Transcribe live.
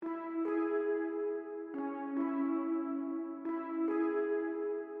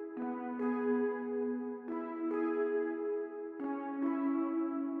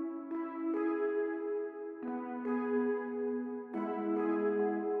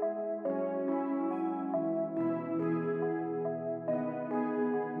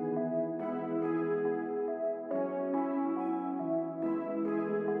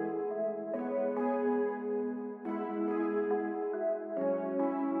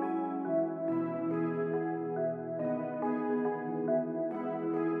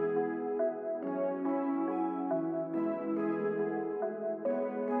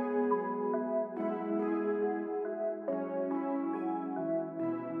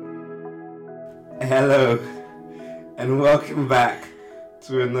Hello, and welcome back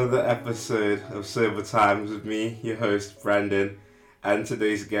to another episode of Sober Times with me, your host, Brandon, and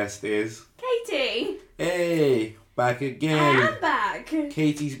today's guest is... Katie! Hey, back again. I am back!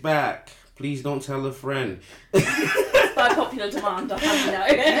 Katie's back. Please don't tell a friend. It's by popular demand, I'll have you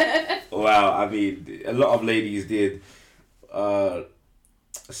know. Wow, I mean, a lot of ladies did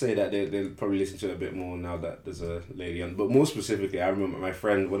say that they'll probably listen to it a bit more now that there's a lady on. But more specifically, I remember my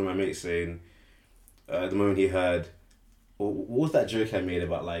friend, one of my mates saying, the moment he heard, what was that joke I made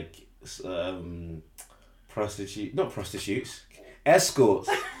about like prostitutes, escorts,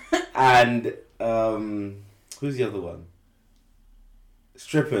 and who's the other one?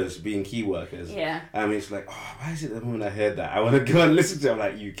 Strippers being key workers. Yeah. I mean, it's like, oh, why is it the moment I heard that? I want to go and listen to it. I'm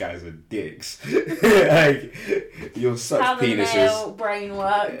like, you guys are dicks. Like, you're such How penises. How the male brain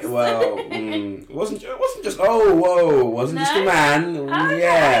works. Well, it wasn't just, wasn't just a man.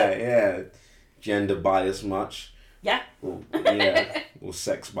 Okay. Yeah. Gender bias much. Yeah. Or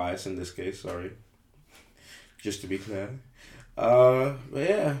sex bias in this case, sorry. Just to be clear. But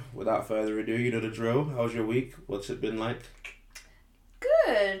yeah, without further ado, you know the drill. How's your week? What's it been like?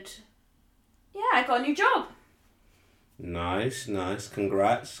 Good. Yeah, I got a new job. Nice.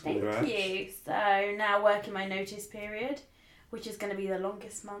 Congrats. Thank you. So now working my notice period, which is going to be the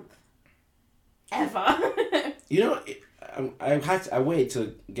longest month ever. You know, I waited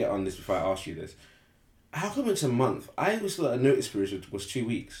to get on this before I asked you this. How come it's a month? I always thought a notice period was 2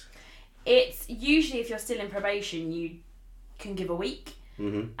 weeks. It's usually if you're still in probation, you can give a week.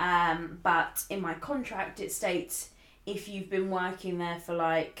 Mm-hmm. But in my contract, it states if you've been working there for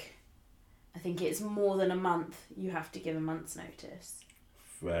I think it's more than a month, you have to give a month's notice.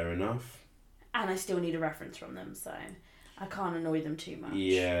 Fair enough. And I still need a reference from them, so I can't annoy them too much.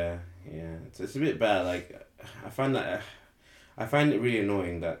 Yeah. It's a bit bad. Like, I find it really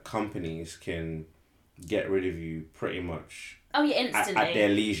annoying that companies can get rid of you pretty much. Oh yeah, instantly. At their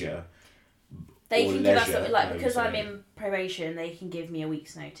leisure. They can give us because say. I'm in probation, they can give me a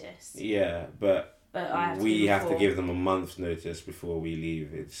week's notice. Yeah, but I have to give them a month's notice before we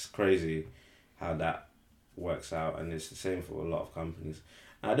leave. It's crazy how that works out, and it's the same for a lot of companies.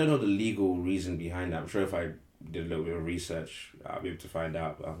 And I don't know the legal reason behind that. I'm sure if I did a little bit of research, I'll be able to find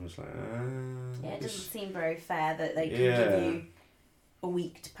out. But I'm just like, yeah, it doesn't seem very fair that they can give you a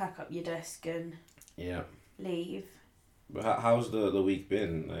week to pack up your desk and leave. But how's the week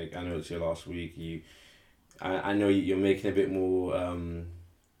been? Like, I know it's your last week. I know you're making a bit more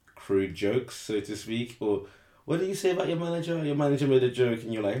crude jokes, so to speak. Or what did you say about your manager? Your manager made a joke,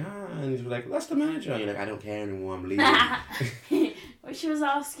 and you're like, and he's like, that's the manager. And you're like, I don't care anymore. I'm leaving. Well, she was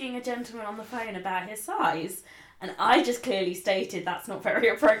asking a gentleman on the phone about his size, and I just clearly stated that's not very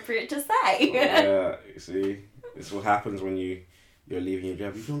appropriate to say. Yeah, you see, this is what happens when you're leaving your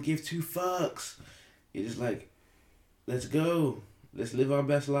job. You don't give two fucks. You're just like, let's go. Let's live our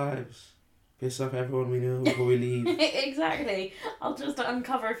best lives. Piss off everyone we know before we leave. Exactly. I'll just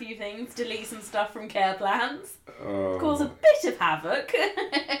uncover a few things, delete some stuff from care plans, Oh. cause a bit of havoc.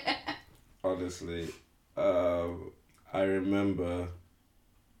 Honestly, I remember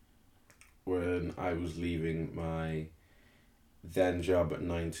when I was leaving my then job at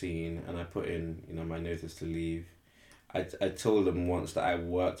 19 and I put in, my notice to leave. I told them once that I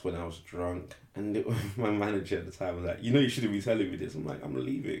worked when I was drunk, and my manager at the time was like, you shouldn't be telling me this. I'm like, I'm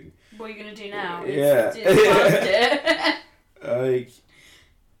leaving. What are you going to do now? Yeah. It.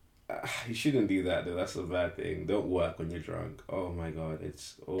 You shouldn't do that though. That's a bad thing. Don't work when you're drunk. Oh my God,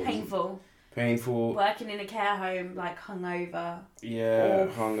 it's Painful. Working in a care home, hungover. Yeah,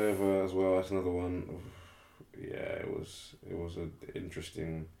 hungover as well. That's another one. Yeah, it was an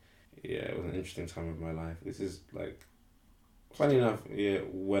interesting time of my life. This is funny enough,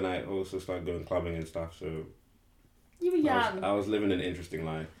 when I also started going clubbing and stuff, so you were young. I was living an interesting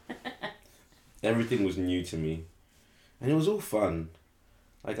life. Everything was new to me, and it was all fun.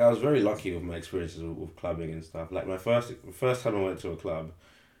 I was very lucky with my experiences with clubbing and stuff. My first time I went to a club,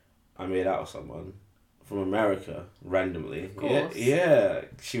 I made out with someone from America randomly. Of course. Yeah,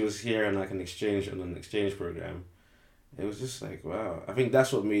 she was here on an exchange program. It was just wow. I think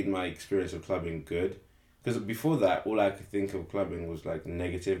that's what made my experience of clubbing good. Because before that, all I could think of clubbing was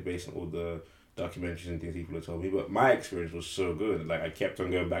negative based on all the documentaries and things people had told me. But my experience was so good. I kept on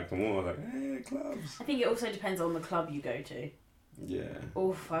going back for more. I was like, hey, clubs. I think it also depends on the club you go to. Yeah.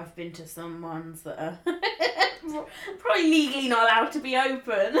 Oof, I've been to some ones that are probably legally not allowed to be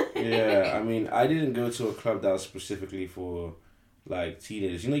open. Yeah, I mean, I didn't go to a club that was specifically for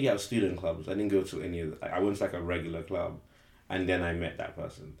teenagers. You have student clubs. I didn't go to any of I went to a regular club. And then I met that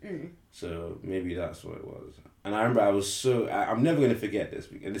person. So maybe that's what it was. And I remember I was I'm never going to forget this.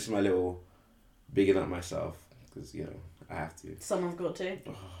 And this is my little bigging up myself because I have to. Someone's got to.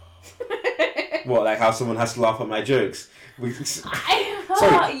 What, like how someone has to laugh at my jokes? Sorry,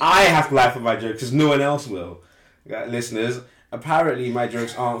 I I have to laugh at my jokes because no one else will. Listeners, apparently my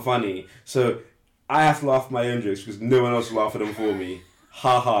jokes aren't funny, so I have to laugh at my own jokes because no one else will laugh at them for me.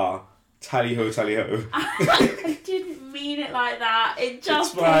 Ha ha. Tally ho, tally ho. I didn't mean it like that. It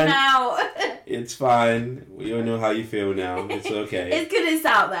just came fine. out. It's fine. We all know how you feel now. It's okay. It's good it's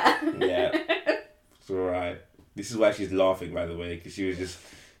out there. Yeah. It's alright. This is why she's laughing, by the way, because she was just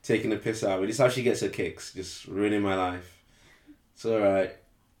taking a piss out of me. This is how she gets her kicks, just ruining my life. It's alright.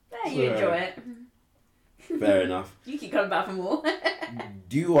 Yeah, you enjoy it. Fair enough. You keep coming back for more.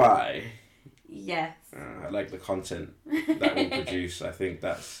 Do I? Yes. I like the content that we produce. I think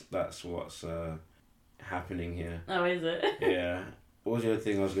that's what's happening here. Oh, is it? Yeah. What was the other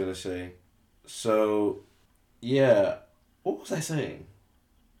thing I was going to say? So, yeah. What was I saying?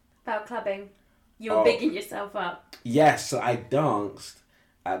 About clubbing. You were bigging yourself up. Yes, so I danced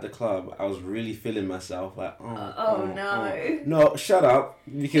at the club. I was really feeling myself. Like, no. No, shut up.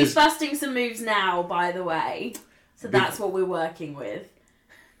 He's Because busting some moves now, by the way. So that's what we're working with.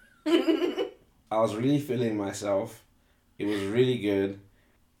 I was really feeling myself. It was really good.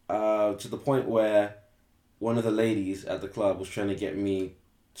 To the point where one of the ladies at the club was trying to get me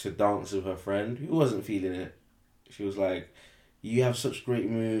to dance with her friend who wasn't feeling it. She was like, "You have such great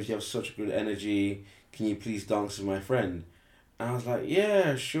moves, you have such good energy, can you please dance with my friend?" And I was like,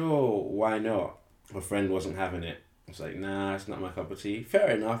 "Yeah, sure, why not?" My friend wasn't having it. I was like, "Nah, it's not my cup of tea."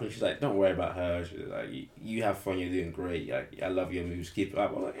 Fair enough. And she's like, "Don't worry about her." She's like, you have fun, you're doing great. Like, I love your moves, keep it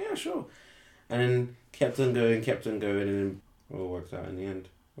up." I was like, "Yeah, sure." And then kept on going, and then it all worked out in the end.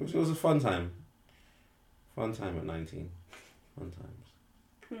 It was a fun time. Fun time at 19. Fun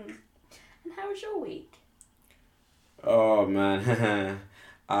times. And how was your week? Oh man,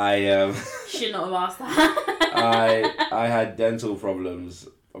 I Should not have asked that. I had dental problems.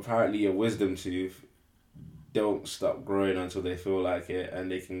 Apparently, a wisdom tooth don't stop growing until they feel like it,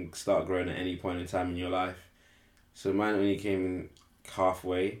 and they can start growing at any point in time in your life. So mine only came in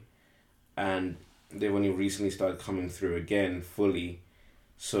halfway, and they've only recently started coming through again fully.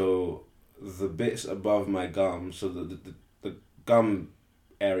 So the bits above my gum, so the gum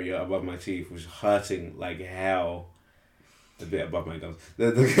area above my teeth was hurting like hell. The bit above my gums.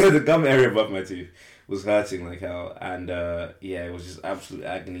 The gum area above my tooth was hurting like hell. And yeah, it was just absolute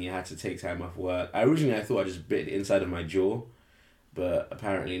agony. I had to take time off work. Originally I thought I just bit the inside of my jaw, but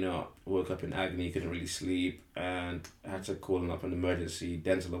apparently not. Woke up in agony, couldn't really sleep, and had to call up an emergency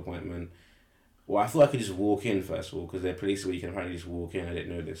dental appointment. Well, I thought I could just walk in first of all, because there are places where you can apparently just walk in. I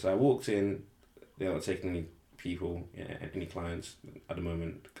didn't know this. So I walked in. They're not taking any people, any clients at the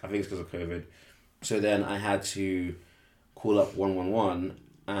moment. I think it's because of COVID. So then I had to call up 111,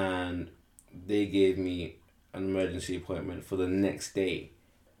 and they gave me an emergency appointment for the next day.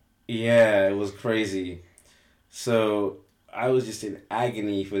 Yeah, it was crazy. So I was just in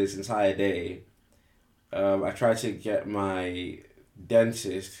agony for this entire day. I tried to get my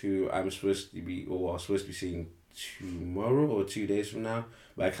dentist, who I'm supposed to be, or was supposed to be seeing tomorrow or 2 days from now,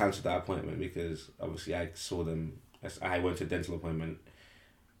 but I cancelled that appointment because obviously I saw them. I went to a dental appointment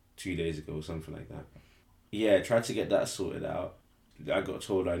 2 days ago or something like that. Yeah, tried to get that sorted out. I got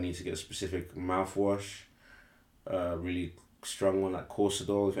told I need to get a specific mouthwash, really strong one, like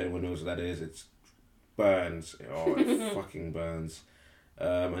Corsadol, if anyone knows what that is. It burns. Oh, it fucking burns.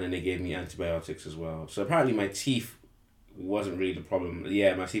 And then they gave me antibiotics as well. So apparently my teeth wasn't really the problem.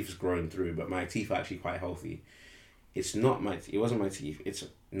 Yeah, my teeth was growing through, but my teeth are actually quite healthy. It wasn't my teeth. It's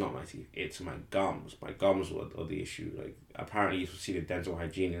not my teeth. It's my gums. My gums are the issue. Like, apparently you should see the dental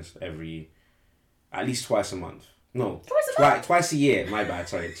hygienist at least twice a month. No, twice a year. My bad.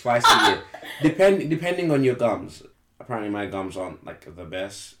 Sorry, twice a year. Depending on your gums. Apparently my gums aren't like the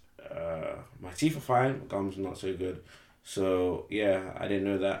best. My teeth are fine. My gums are not so good. So yeah, I didn't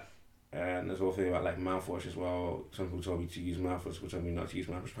know that. And there's a whole thing about like mouthwash as well. Some people told me to use mouthwash, some told me not to use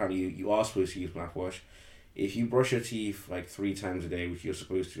mouthwash. Apparently you are supposed to use mouthwash. If you brush your teeth like 3 times a day, which you're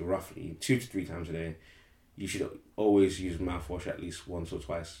supposed to roughly 2 to 3 times a day, you should always use mouthwash at least once or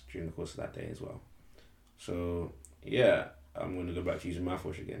twice during the course of that day as well. So yeah, I'm going to go back to using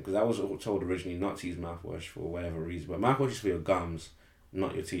mouthwash again, because I was told originally not to use mouthwash for whatever reason. But mouthwash is for your gums,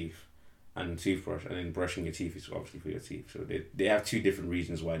 not your teeth. And toothbrush, and then brushing your teeth is obviously for your teeth. So they have 2 different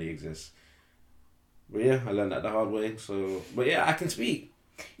reasons why they exist. But yeah, I learned that the hard way. So, but yeah, I can speak.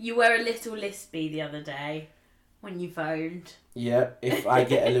 You were a little lispy the other day when you phoned. Yeah, if I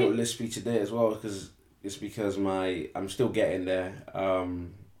get a little lispy today as well, because I'm still getting there.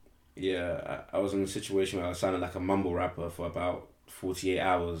 Yeah, I was in a situation where I was sounding like a mumble rapper for about 48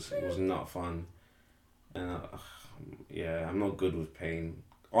 hours. It was not fun. And yeah, I'm not good with pain.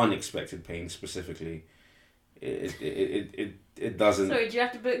 Unexpected pain specifically. It doesn't. So do you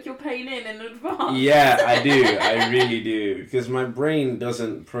have to book your pain in advance? Yeah, I do. I really do, because my brain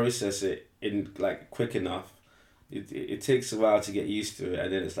doesn't process it in like quick enough. It takes a while to get used to it,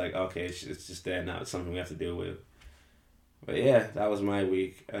 and then it's like, okay, it's just there now. It's something we have to deal with. But yeah, that was my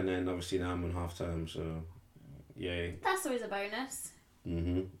week, and then obviously now I'm on half term, so yay. That's always a bonus.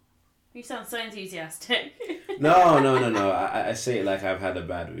 Mhm. You sound so enthusiastic. No. I say it like I've had a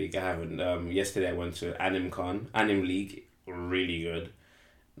bad week. I haven't. Yesterday I went to Anim League, really good.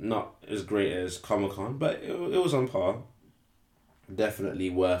 Not as great as Comic Con, but it was on par. Definitely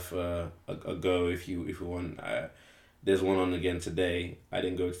worth a go if you want. There's one on again today. I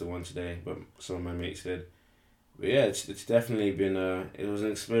didn't go to the one today, but some of my mates did. But yeah, it's definitely been it was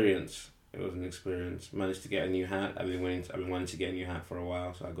an experience. It was an experience. Managed to get a new hat. I've been wanting to get a new hat for a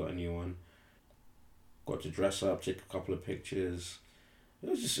while, so I got a new one. Got to dress up, take a couple of pictures. It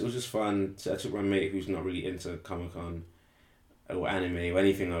was just fun. So I took my mate who's not really into Comic Con or anime or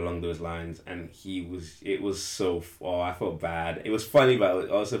anything along those lines, and it was so, I felt bad. It was funny, but I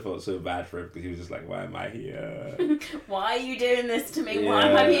also felt so bad for him, because he was just like, why am I here? Why are you doing this to me? Yeah. Why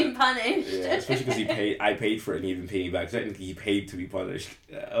am I being punished? Yeah, especially because I paid for it and he didn't pay me back. Technically he paid to be punished.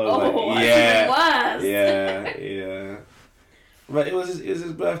 I Oh, was that's even worse. Yeah. But it's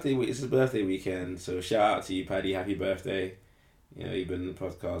his birthday. It's his birthday weekend. So shout out to you, Paddy. Happy birthday! You know, you've been in the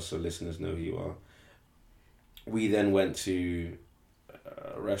podcast, so listeners know who you are. We then went to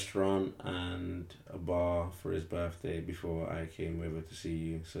a restaurant and a bar for his birthday before I came over to see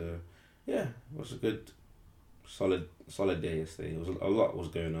you. So yeah, it was a good, solid day yesterday. It was a lot was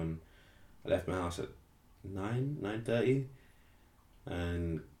going on. I left my house at 9:30,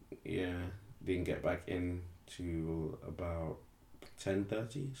 and yeah, didn't get back in to about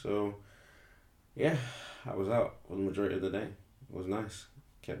 10:30. So yeah, I was out for the majority of the day. It was nice.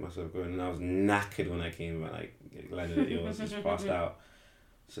 Kept myself going, and I was knackered when I came back. Like, landed at yours, just passed out.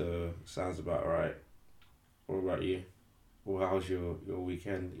 So sounds about right. What about you? Well, how was your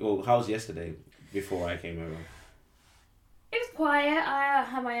weekend? Well, how was yesterday before I came over? It was quiet. I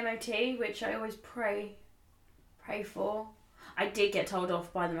had my MOT, which I always pray for. I did get told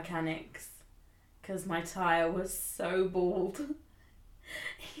off by the mechanics because my tyre was so bald.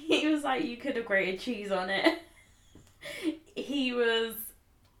 He was like, you could have grated cheese on it. He was...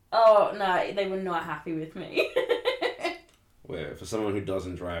 Oh, no, they were not happy with me. Wait, for someone who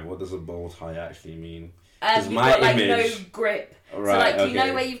doesn't drive, what does a bald tie actually mean? You've got, like, no grip. Right, so, like, you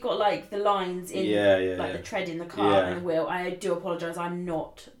know where you've got, like, the lines in, the tread in the car and the wheel? I do apologise, I'm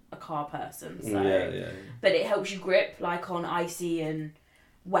not a car person, so... Yeah. But it helps you grip, like, on icy and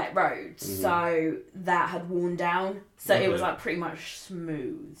wet roads. Mm-hmm. So, that had worn down. So, it was, like, pretty much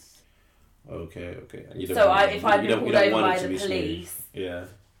smooth. Okay. If I'd been pulled over by the police... Yeah.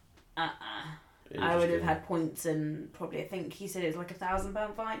 I would have had points, and probably, I think he said it was like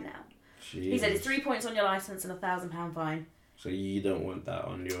 £1,000 fine now. Jeez. He said it's 3 points on your licence and £1,000 fine. So you don't want that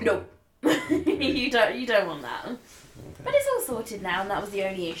on your... No. Okay. you don't want that. Okay. But it's all sorted now, and that was the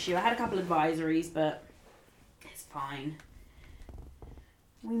only issue. I had a couple of advisories, but it's fine.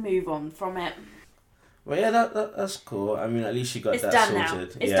 We move on from it. Well, yeah, that's cool. I mean, at least you got it's that done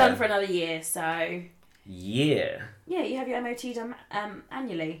sorted. Now. It's done for another year, so... Yeah. Yeah, you have your MOT done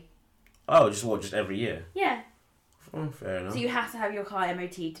annually. Oh, just every year? Yeah. Oh, fair enough. So you have to have your car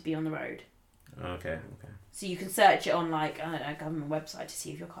MOT to be on the road. Okay. So you can search it on, like, a government website to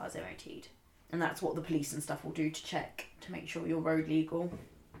see if your car's MOT'd. And that's what the police and stuff will do to check, to make sure you're road legal.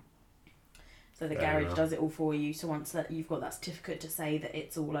 So the garage does it all for you. So once that you've got that certificate to say that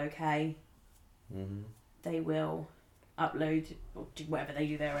it's all okay, they will upload or do whatever they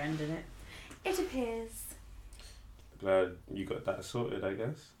do their end in it. It appears. Glad you got that sorted, I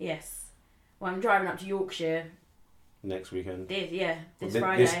guess. Yes. Well, I'm driving up to Yorkshire. Next weekend? This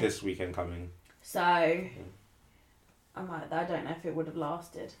Friday. This weekend coming. So, I don't know if it would have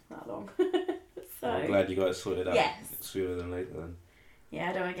lasted that long. So I'm glad you got it sorted out yes. sooner than later then. Yeah,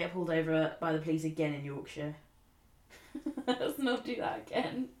 I don't want to get pulled over by the police again in Yorkshire. Let's not do that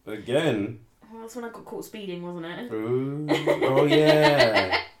again. Again? Well, that's when I got caught speeding, wasn't it? Ooh. Oh,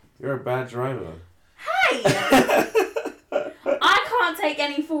 yeah. You're a bad driver. Hey! I can't take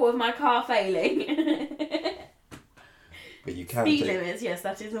any fault of my car failing. But you can Speed limits, yes,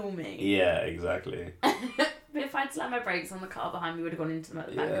 that is all me. Yeah, exactly. But if I'd slammed my brakes on the car behind me, would have gone into the back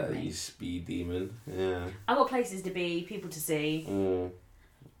of me. Yeah, you speed demon. Yeah. I've got places to be, people to see.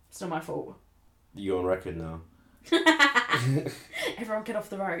 It's not my fault. You're on record now. Everyone get off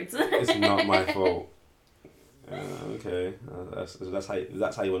the roads. It's not my fault. Okay,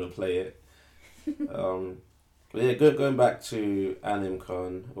 that's how you want to play it. But yeah, going back to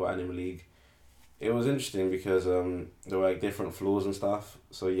AnimeCon or Anime League, it was interesting because there were like different floors and stuff.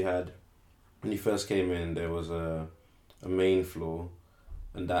 So you had, when you first came in, there was a main floor,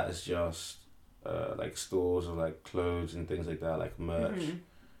 and that is just like stores of like clothes and things like that, like merch. Mm-hmm.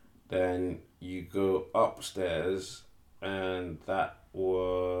 Then you go upstairs, and that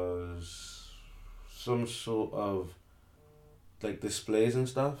was some sort of like displays and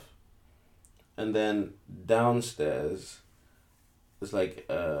stuff. And then downstairs, it's like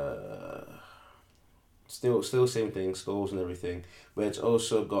still same thing, stores and everything, but it's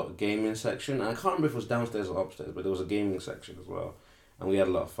also got a gaming section. And I can't remember if it was downstairs or upstairs, but there was a gaming section as well, and we had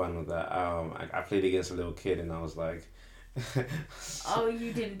a lot of fun with that. I played against a little kid, and I was like, oh,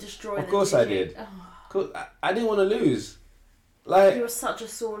 you didn't destroy them. Of course I did. Oh. I didn't want to lose. Like, you're such a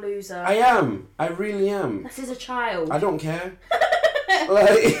sore loser. I am. I really am. This is a child. I don't care.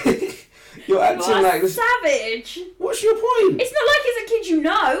 Like, you're acting like this. Savage. What's your point? It's not like it's a kid you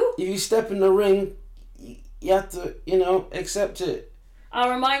know. If you step in the ring, you have to, accept it.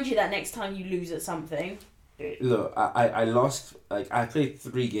 I'll remind you that next time you lose at something. Look, I lost. Like, I played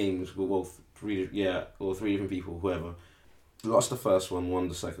 3 games with three different people, whoever. Lost the first one, won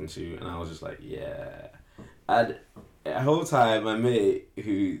the second 2, and I was just like, yeah. And the whole time, my mate,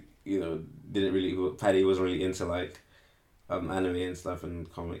 who Paddy wasn't really into like anime and stuff and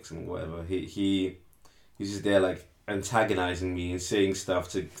comics and whatever. He's just there like antagonizing me and saying stuff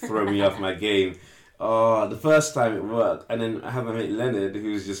to throw me off my game. Oh, the first time it worked, and then I have my mate Leonard,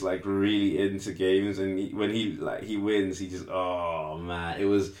 who's just like really into games, and when he wins, he just, oh man, it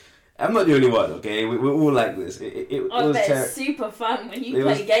was. I'm not the only one, okay? We're all like this. It was it's super fun when you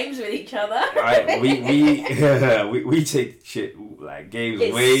play games with each other. Right, we take shit like games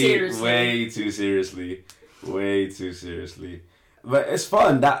way too seriously. Way too seriously. But it's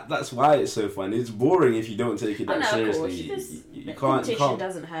fun. That's why it's so fun. It's boring if you don't take it that seriously. You can't. Competition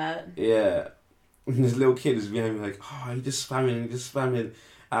doesn't hurt. Yeah. And this little kid is behind me like, oh, you're just spamming. And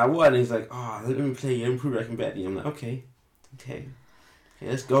I won, and he's like, oh, let me play you, improve, I can bet you. I'm like, okay,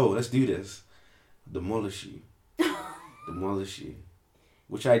 let's go, let's do this. Demolish you.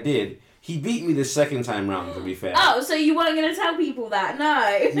 Which I did. He beat me the second time round, to be fair. Oh, so you weren't going to tell people that?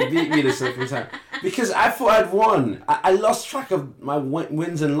 No. He beat me the second time. Because I thought I'd won. I lost track of my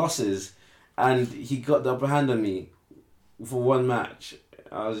wins and losses. And he got the upper hand on me for one match.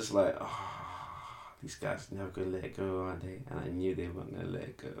 I was just like, oh, these guys are never going to let it go, are they? And I knew they weren't going to let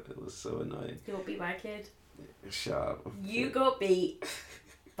it go. It was so annoying. You got beat by a kid? Shut up. You got beat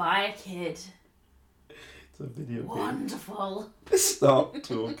by a kid. It's a video game. Wonderful. Stop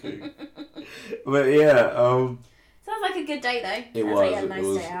talking. But yeah, sounds like a good day though. It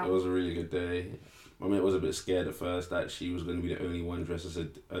was a really good day. My mate was a bit scared at first that she was going to be the only one dressed as a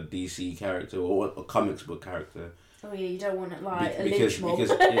DC character or a comics book character. Oh yeah, you don't want it like a lynch mob.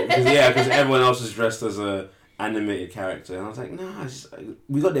 Because everyone else is dressed as a animated character, and I was like, nah.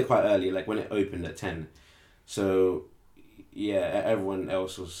 We got there quite early, like when it opened at 10. So yeah, everyone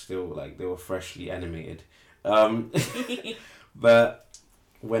else was still like they were freshly animated. But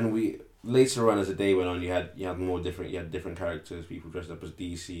when we later on as the day went on, you had different characters, people dressed up as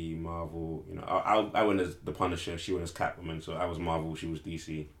DC, Marvel. I went as the Punisher, she went as Catwoman, so I was Marvel, she was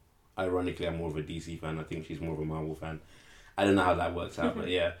DC. Ironically, I'm more of a DC fan. I think she's more of a Marvel fan. I don't know how that works out, but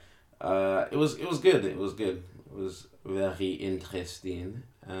yeah, it was good. It was good. It was very interesting,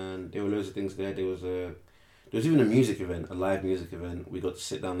 and there were loads of things there. There was even a music event, a live music event. We got to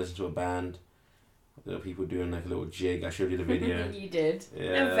sit down, listen to a band. There were people doing like a little jig. I showed you the video. You did.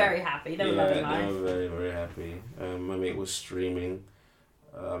 Yeah. They were very happy. They were loving life. They were very, very happy. My mate was streaming.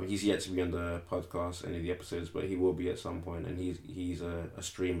 He's yet to be on the podcast, any of the episodes, but he will be at some point. And he's a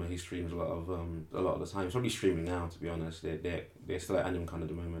streamer. He streams a lot of the time. He's probably streaming now, to be honest. They're still at AnimeCon at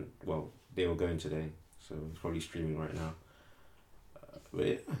the moment. Well, they were going today, so he's probably streaming right now. But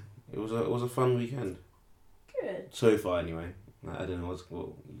yeah, it was a fun weekend. Good. So far, anyway. I don't know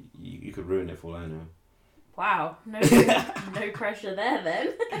you could ruin it for all I know. Wow, no pressure there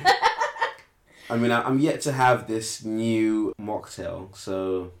then. I mean, I'm yet to have this new mocktail,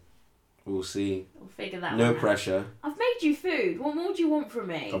 so we'll see. We'll figure that No one out. pressure. I've made you food. What more do you want from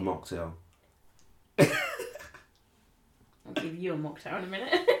me? A mocktail. I'll give you a mocktail in a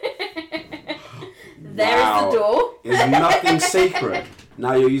minute. There is the door. There's nothing sacred.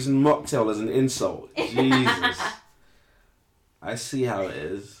 Now you're using mocktail as an insult. Jesus. I see how it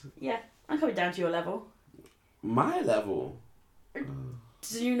is. Yeah, I'm coming down to your level. My level?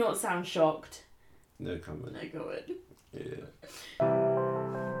 Do not sound shocked. No comment. No comment. Yeah.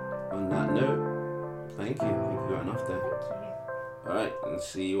 On that note, thank you. I think we got enough there. Thank you. Alright, and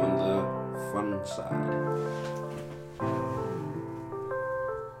see you on the fun side.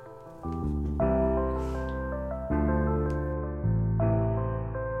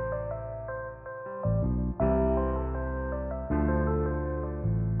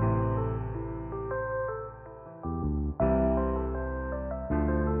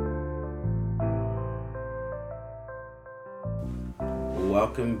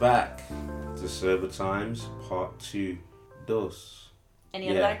 Welcome back to Server Times Part 2 Dos. Any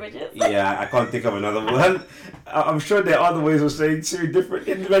other languages? Yeah, I can't think of another one. I'm sure there are other ways of saying two different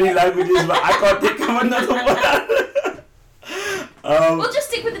in many languages, but I can't think of another one. We'll just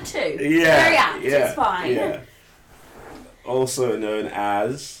stick with the two. Yeah, Very apt, it's fine. Yeah. Also known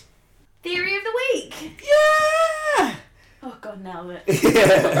as... Theory of the Week. Yeah! Oh God, nailed it.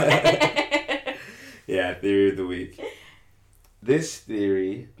 Yeah, Theory of the Week. This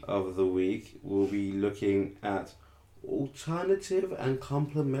Theory of the Week will be looking at alternative and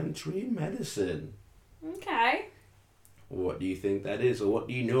complementary medicine. Okay. What do you think that is, or what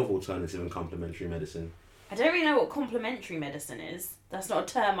do you know of alternative and complementary medicine? I don't really know what complementary medicine is. That's not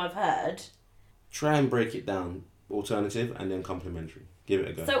a term I've heard. Try and break it down. Alternative and then complementary. Give it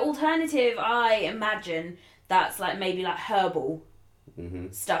a go. So alternative, I imagine that's like maybe like herbal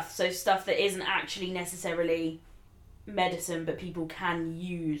stuff. So stuff that isn't actually necessarily medicine, but people can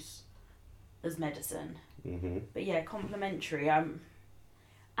use as medicine. But yeah, complementary. I'm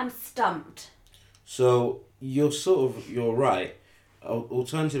stumped. So you're right.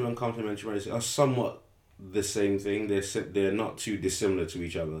 Alternative and complementary medicine are somewhat the same thing. They're not too dissimilar to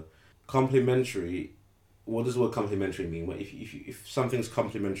each other. Complementary. What does the word complementary mean? If something's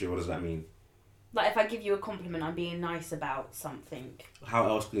complementary, what does that mean? Like if I give you a compliment, I'm being nice about something. How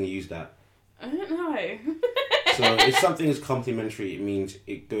else can you use that? I don't know. So if something is complementary, it means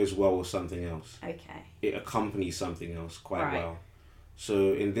it goes well with something else. Okay. It accompanies something else quite well.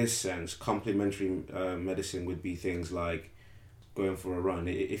 So in this sense, complementary medicine would be things like going for a run.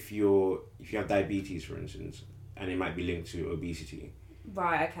 If you have diabetes, for instance, and it might be linked to obesity.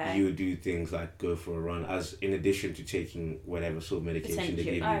 Right, okay. You would do things like go for a run as in addition to taking whatever sort of medication they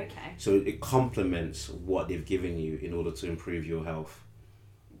give you. Okay. So it complements what they've given you in order to improve your health.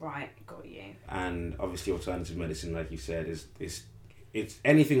 Right, got you. And obviously alternative medicine, like you said, is it's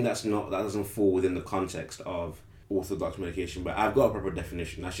anything that doesn't fall within the context of orthodox medication. But I've got a proper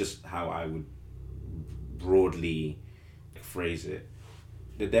definition. That's just how I would broadly phrase it.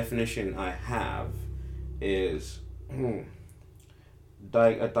 The definition I have is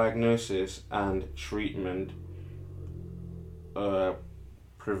a diagnosis and treatment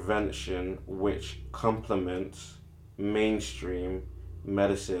prevention which complements mainstream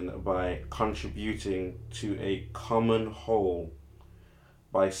medicine by contributing to a common whole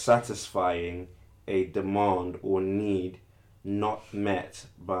by satisfying a demand or need not met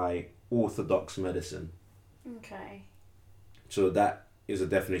by orthodox medicine. Okay. So that is a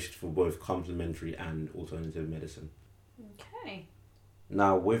definition for both complementary and alternative medicine. Okay.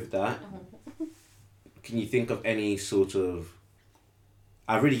 Now with that, can you think of any sort of...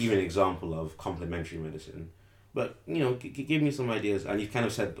 I've already given an example of complementary medicine. But, give me some ideas. And you've kind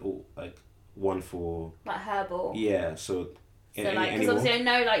of said, like, one for... Like herbal. Yeah, so... Because obviously I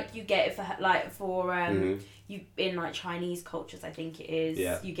know, like, you get it for you in, like, Chinese cultures, I think it is.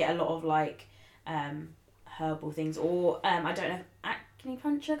 Yeah. You get a lot of, like, herbal things. Or, I don't know if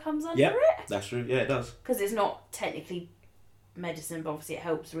acupuncture comes under it. That's true. Yeah, it does. Because it's not technically medicine, but obviously it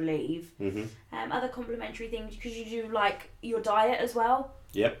helps relieve. Other complementary things, because you do, like, your diet as well.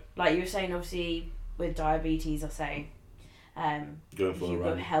 Yep. Like you were saying, obviously... With diabetes, I say, going for if you've a got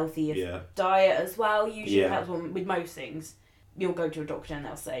run. a healthier diet as well, usually helps with most things. You'll go to a doctor and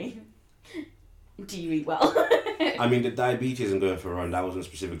they'll say, do you eat well? I mean, the diabetes and going for a run, that wasn't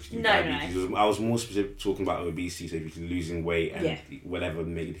specific to diabetes. No. I was more specific talking about obesity, so if you're losing weight and whatever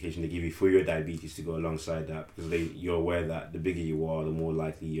medication they give you for your diabetes to go alongside that, because you're aware that the bigger you are, the more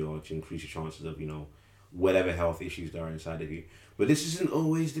likely you are to increase your chances of, whatever health issues there are inside of you. But this isn't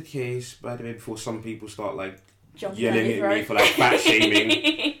always the case, by the way, before some people start, like, yelling at me for, like, fat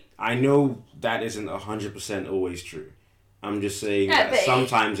shaming. I know that isn't 100% always true. I'm just saying that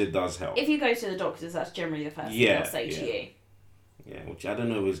sometimes it does help. If you go to the doctors, that's generally the first thing they'll say to you. Yeah, which I don't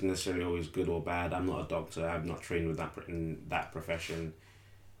know is necessarily always good or bad. I'm not a doctor. I'm not trained with in that profession.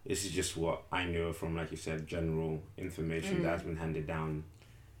 This is just what I know from, like you said, general information that's been handed down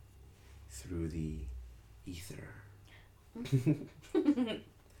through the ether.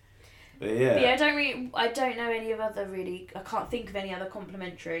 But yeah, I don't know any of other really. I can't think of any other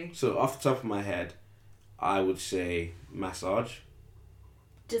complementary. So off the top of my head, I would say massage.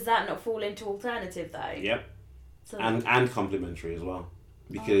 Does that not fall into alternative though? Yep. So and complementary as well,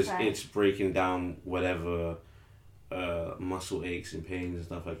 because Okay. it's breaking down whatever muscle aches and pains and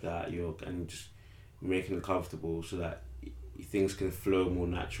stuff like that. And just making it comfortable so that things can flow more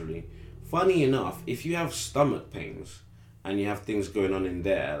naturally. Funny enough, if you have stomach pains and you have things going on in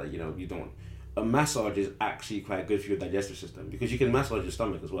there, like, you don't. A massage is actually quite good for your digestive system because you can massage your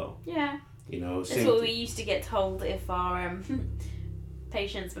stomach as well. yeah, that's Same what we used to get told if our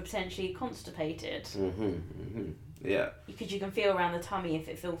patients were potentially constipated. Yeah. Because you can feel around the tummy if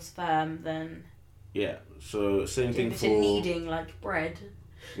it feels firm, then Yeah. So same thing for kneading like bread.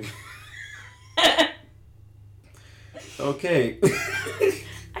 Okay.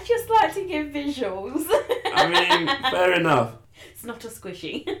 I just like to give visuals. I mean, fair enough. It's not a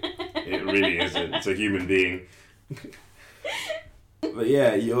squishy. It really isn't. It's a human being. But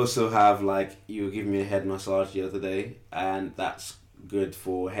yeah, you also have, like, you were giving me a head massage the other day, and that's good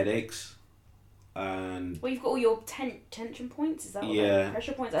for headaches. And Well, you've got all your tension points. Is that what yeah,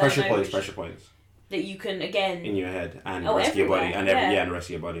 pressure points? pressure points That you can again in your head and the rest of your body, and and the rest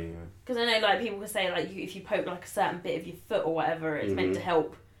of your body. Yeah. Because I know, like, people can say, like, if you poke like a certain bit of your foot or whatever, it's meant to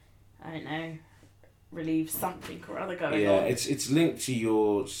help. I don't know, relieve something or other going on. Yeah, it's linked to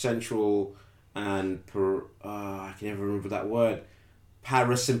your central and I can never remember that word.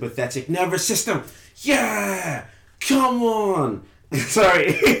 Parasympathetic nervous system. Yeah, come on.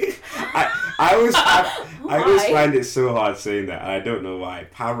 Sorry, I always find it so hard saying that. I don't know why.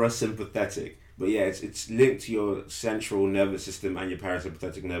 Parasympathetic, but yeah, it's linked to your central nervous system and your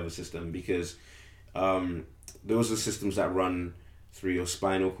parasympathetic nervous system because those are systems that run through your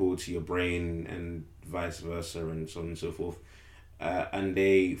spinal cord to your brain and vice versa and so on and so forth, and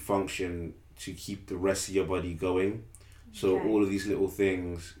they function to keep the rest of your body going. So all of these little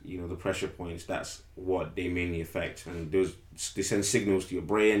things, the pressure points, that's what they mainly affect. And they send signals to your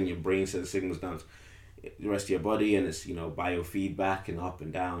brain sends signals down to the rest of your body, and it's, biofeedback and up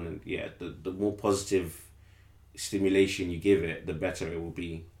and down. And yeah, the more positive stimulation you give it, the better it will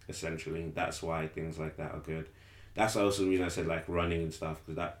be, essentially. That's why things like that are good. That's also the reason I said, like, running and stuff,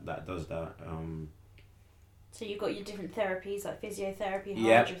 because that does that. So you've got your different therapies, like physiotherapy,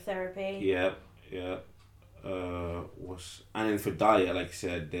 hydrotherapy. Yeah. And then for diet, like I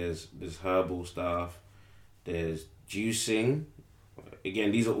said, there's herbal stuff, there's juicing.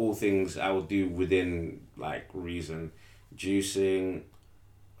 Again, these are all things I will do within, like, reason. Juicing.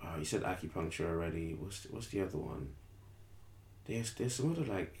 Oh, you said acupuncture already. What's the other one? There's some other,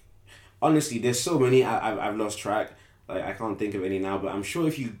 like, honestly, there's so many I've lost track. Like, I can't think of any now, but I'm sure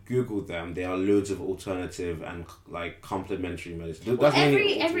if you Google them, there are loads of alternative and, like, complementary medicine. Well,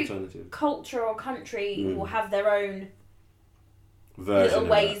 every culture or country will have their own little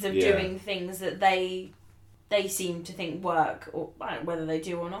ways of doing things that they seem to think work, or whether they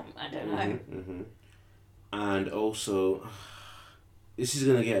do or not, I don't know. And also, this is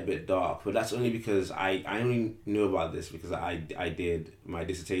gonna get a bit dark, but that's only because I only knew about this because I did my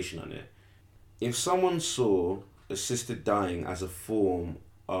dissertation on it. If someone saw assisted dying as a form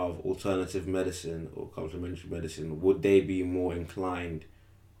of alternative medicine or complementary medicine, would they be more inclined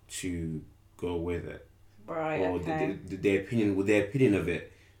to go with it? Right. Or would their opinion of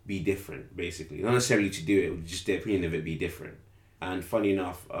it be different, basically? Not necessarily to do it, just their opinion of it be different. And funny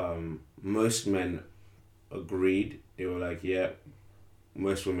enough, most men agreed. They were like, yeah.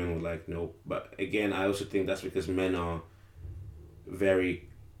 Most women were like, nope. But again, I also think that's because men are very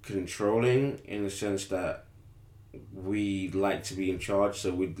controlling in the sense that we like to be in charge,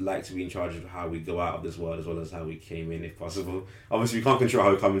 so we'd like to be in charge of how we go out of this world as well as how we came in, if possible. Obviously, we can't control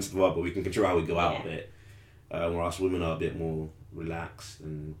how we come into the world, but we can control how we go out of it. Whereas women are a bit more relaxed,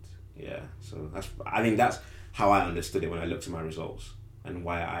 and so I think that's how I understood it when I looked at my results and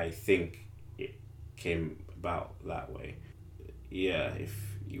why I think it came about that way. Yeah,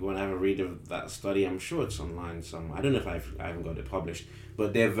 if you want to have a read of that study, I'm sure it's online somewhere. I don't know if I haven't got it published,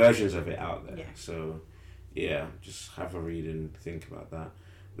 but there are versions of it out there. Yeah. So, yeah, just have a read and think about that.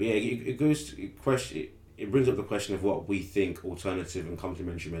 But yeah, it goes to question. It brings up the question of what we think alternative and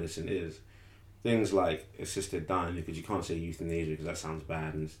complementary medicine is. Things like assisted dying, because you can't say euthanasia because that sounds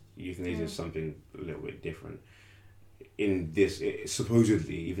bad, and euthanasia is something a little bit different. In this,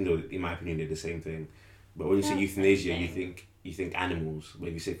 supposedly, even though in my opinion they're the same thing, but when you say euthanasia, you think animals. But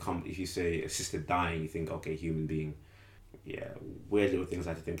if you say assisted dying, you think, okay, human being. Yeah, weird little things I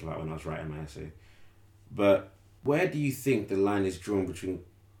had to think about when I was writing my essay. But where do you think the line is drawn between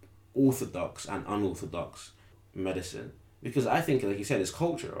orthodox and unorthodox medicine? Because I think, like you said, it's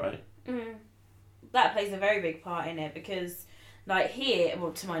culture, right? That plays a very big part in it because, like, here,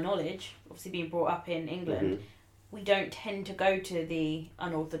 well, to my knowledge, obviously being brought up in England, we don't tend to go to the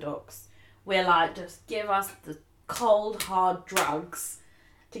unorthodox. We're like, just give us the cold, hard drugs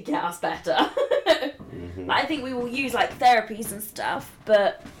to get us better. I think we will use like therapies and stuff,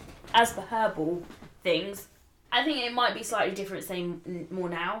 but as for herbal things, I think it might be slightly different, saying more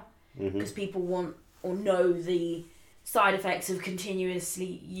now, because people want or know the side effects of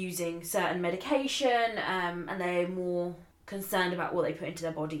continuously using certain medication, and they're more concerned about what they put into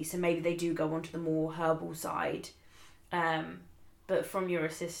their body, so maybe they do go onto the more herbal side. But from your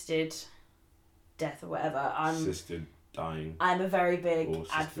assisted death or whatever, assisted dying, I'm a very big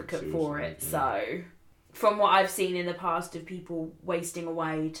advocate for it. So from what I've seen in the past of people wasting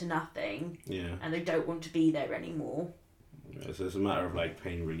away to nothing, and they don't want to be there anymore. Yeah, so it's a matter of like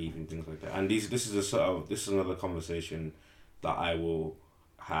pain relief and things like that. And this is another conversation that I will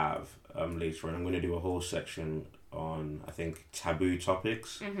have later on. I'm going to do a whole section on, I think, taboo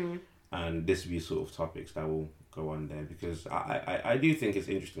topics, and this will be sort of topics that will go on there, because I do think it's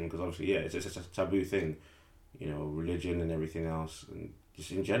interesting, because obviously it's a taboo thing, religion and everything else, and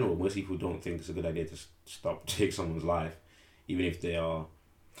just in general most people don't think it's a good idea to take someone's life, even if they are.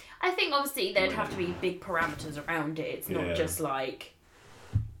 I think obviously there'd have to be big parameters around it. It's not just like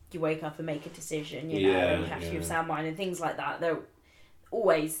you wake up and make a decision, and you have to have sound mind and things like that. They're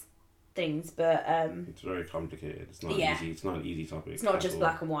always things, but it's very complicated. It's not easy. It's not an easy topic. It's not just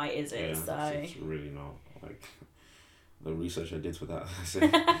black and white, is it? It's really not. Like the research I did for that,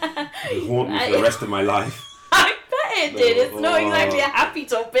 it haunt me for the rest of my life. I bet it did. It's not exactly a happy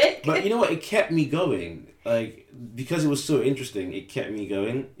topic. But you know what? It kept me going. Like, because it was so interesting, it kept me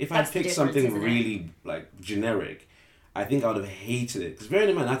going. If I picked something really like generic, I think I would have hated it. Because bearing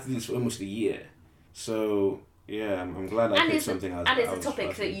in mind, I had to do this for almost a year. So yeah, I'm glad I picked something else. And it's a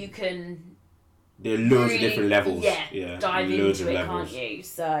topic that you can. There are loads of different levels. Dive into it, can't you?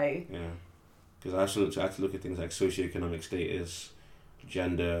 So. Yeah, because I had to look at things like socioeconomic status,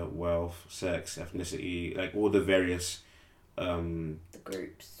 gender, wealth, sex, ethnicity, like all the various. The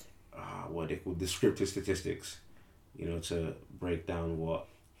groups. What they call descriptive statistics, to break down what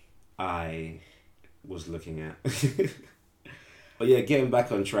I was looking at. But yeah, getting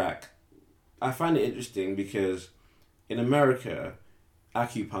back on track, I find it interesting because in America,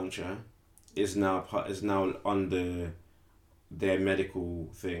 acupuncture is now on their medical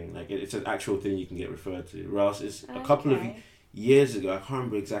thing. Like it's an actual thing you can get referred to. Whereas it's a couple of years ago, I can't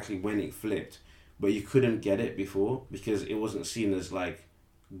remember exactly when it flipped, but you couldn't get it before because it wasn't seen as like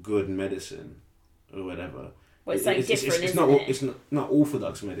good medicine or whatever. Well, it's like different, it's not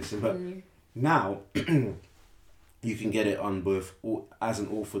orthodox medicine, but now you can get it on both as an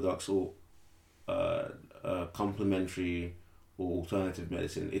orthodox or complementary or alternative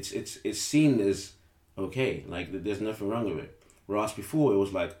medicine. It's seen as okay, like there's nothing wrong with it. Whereas before it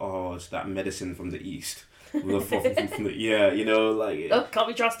was like, oh, it's that medicine from the east. Can't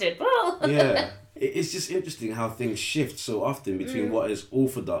be trusted. Well, yeah. It's just interesting how things shift so often between what is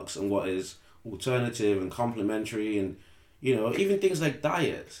orthodox and what is alternative and complementary, and even things like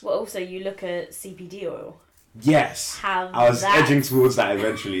diet. Well, also you look at CBD oil. Yes, I was edging towards that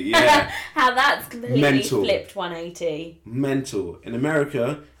eventually. Yeah, how that's completely flipped 180. Mental. In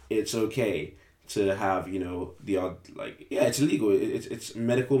America, it's okay to have the odd it's illegal. It's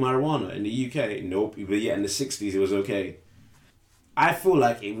medical marijuana. In the UK, nope. But yeah, in the 60s, it was okay. I feel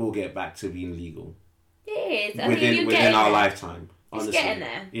like it will get back to being legal. It is. Within our lifetime. Honestly. It's getting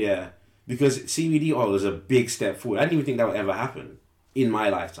there. Yeah. Because CBD oil is a big step forward. I didn't even think that would ever happen in my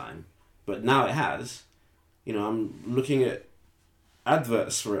lifetime. But now it has. I'm looking at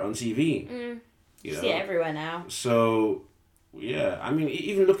adverts for it on TV. You see it everywhere now. So, yeah. I mean,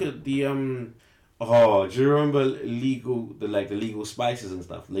 even look at the... do you remember the legal spices and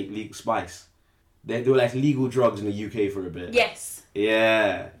stuff? Legal spice. They were like legal drugs in the UK for a bit. Yes.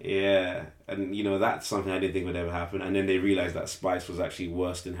 Yeah. And, that's something I didn't think would ever happen. And then they realised that spice was actually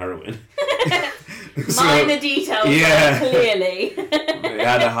worse than heroin. Minor details, clearly. It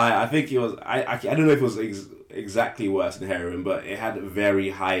had a high... I think it was... I don't know if it was exactly worse than heroin, but it had a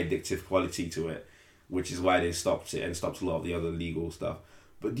very high addictive quality to it, which is why they stopped it and stopped a lot of the other legal stuff.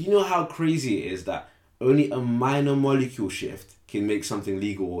 But do you know how crazy it is that only a minor molecule shift can make something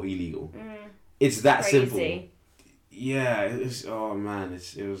legal or illegal? It's that simple. Yeah, it's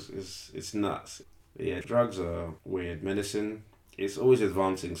nuts. But yeah, drugs are weird. Medicine, it's always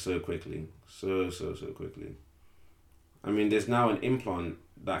advancing so quickly. So quickly. I mean, there's now an implant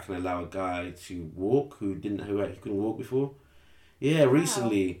that can allow a guy to walk who couldn't walk before. Yeah,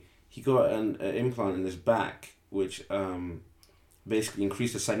 recently he got an implant in his back, which basically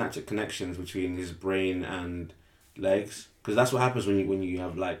increased the synaptic connections between his brain and legs. Because that's what happens when you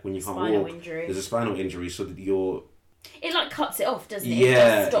have when you can't walk. Injury. There's a spinal injury, so that It like cuts it off, doesn't it?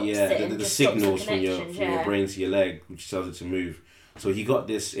 Yeah, it stops yeah. it and The just signals stops the from your brain to your leg, which tells it to move. So he got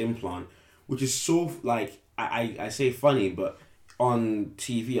this implant, which is so like I say funny, but on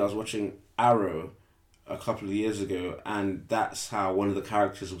TV I was watching Arrow a couple of years ago, and that's how one of the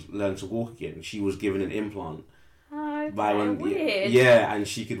characters learned to walk again. She was given an implant. Weird. Yeah, and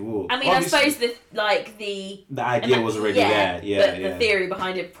she could walk. I mean, obviously, I suppose the idea was already there. Yeah, but the theory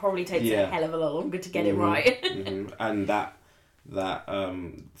behind it probably takes a hell of a lot longer to get it right. And that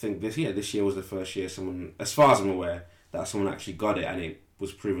thing this year was the first year someone, as far as I'm aware, that someone actually got it and it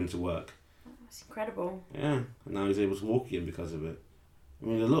was proven to work. That's incredible. Yeah, and now he's able to walk again because of it. I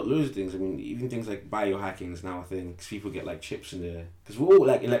mean, there's loads of things. I mean, even things like biohacking is now a thing because people get like chips in there. Because we're all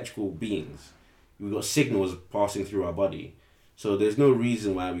like electrical beings. We've got signals passing through our body. So there's no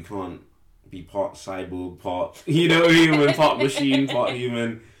reason why we can't be part cyborg, part, human, part machine, part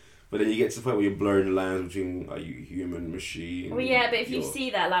human. But then you get to the point where you're blurring the lines between, are you human, machine? Well, yeah, but if you see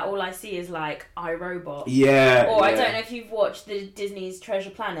that, like, all I see is, like, iRobot. Yeah. Or I don't know if you've watched the Disney's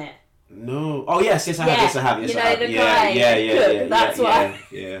Treasure Planet. No. Oh, yes, I have. The guy. Yeah. That's why.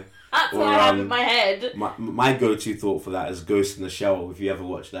 Yeah. That's what I have in my head. My go-to thought for that is Ghost in the Shell, if you ever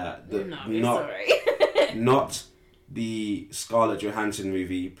watch that. Sorry. Not the Scarlett Johansson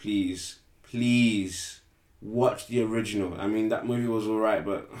movie, please watch the original. I mean, that movie was alright,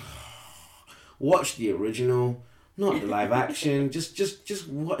 but watch the original, not the live action. just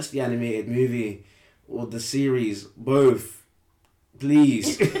watch the animated movie or the series, both,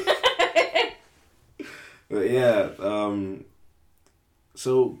 please. But yeah,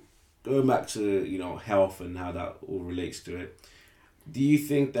 so going back to health and how that all relates to it, do you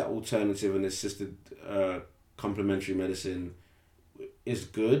think that alternative and assisted complementary medicine is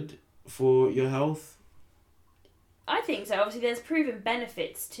good for your health? I think so. Obviously, there's proven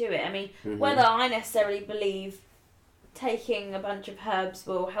benefits to it. I mean, whether I necessarily believe taking a bunch of herbs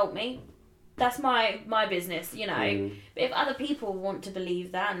will help me, that's my business, But if other people want to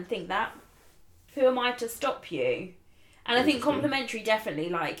believe that and think that, who am I to stop you? And I think complementary definitely,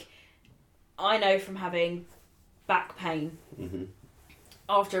 like, I know from having back pain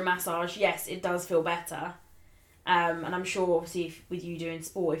after a massage, yes, it does feel better. And I'm sure, obviously, with you doing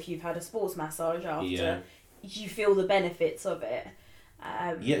sport, if you've had a sports massage after, you feel the benefits of it.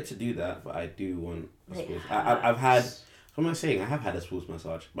 Yet to do that, but I do want a sports. I've had. What am I saying? I have had a sports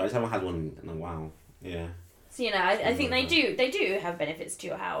massage, but I just haven't had one in a while. Yeah. So I think they do have benefits to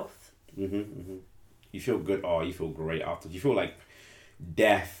your health. You feel good. Oh, you feel great after. You feel like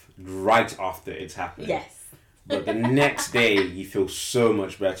death right after it's happened. Yes. But the next day, you feel so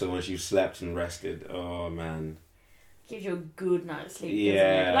much better once you've slept and rested. Oh man. Gives you a good night's sleep, doesn't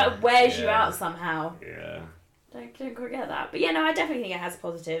it? Like, wears you out somehow. Yeah. Don't forget that. But yeah, no, I definitely think it has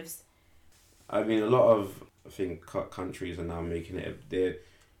positives. I mean, a lot of, I think, countries are now making it, they're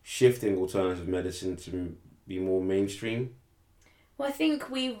shifting alternative medicine to be more mainstream. Well, I think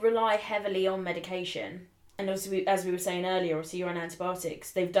we rely heavily on medication. And obviously, as we were saying earlier, obviously you're on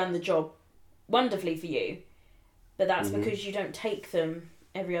antibiotics. They've done the job wonderfully for you. But that's because you don't take them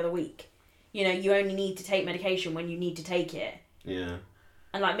every other week. You only need to take medication when you need to take it. Yeah.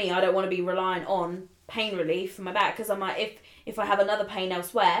 And like me, I don't want to be relying on pain relief for my back because I'm like, if I have another pain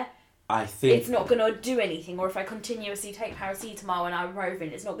elsewhere, I think it's not going to do anything. Or if I continuously take paracetamol and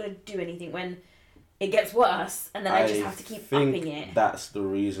ibuprofen, it's not going to do anything when it gets worse. And then I just have to keep upping it. That's the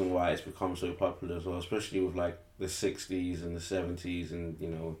reason why it's become so popular as well, especially with like the 60s and the 70s and,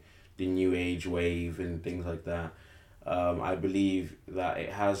 the new age wave and things like that. I believe that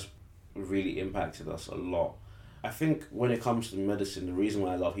it has really impacted us a lot. I think when it comes to medicine, the reason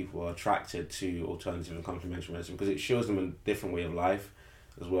why a lot of people are attracted to alternative and complementary medicine because it shows them a different way of life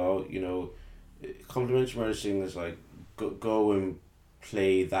as well. Complementary medicine is like go and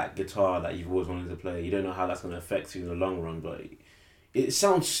play that guitar that you've always wanted to play. You don't know how that's going to affect you in the long run, but it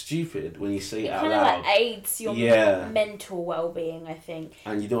sounds stupid when you say it out loud. It kind of like aids your mental well-being, I think.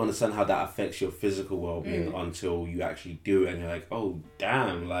 And you don't understand how that affects your physical well-being until you actually do it and you're like, oh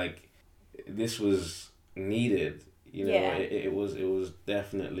damn, like this was needed. It was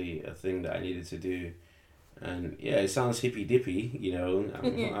definitely a thing that I needed to do. And yeah, it sounds hippy dippy,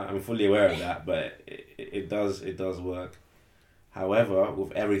 I'm fully aware of that, but it does work. However,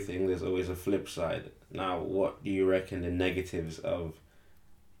 with everything, there's always a flip side. Now, what do you reckon the negatives of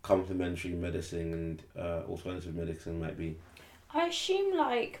complementary medicine and alternative medicine might be? I assume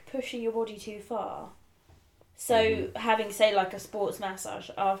like pushing your body too far. So having, say, like a sports massage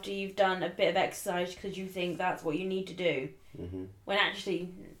after you've done a bit of exercise because you think that's what you need to do, when actually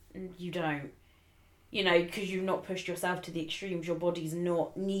you don't. Because you've not pushed yourself to the extremes, your body's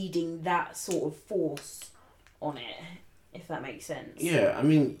not needing that sort of force on it, if that makes sense. Yeah, I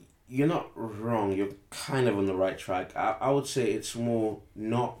mean, you're not wrong. You're kind of on the right track. I would say it's more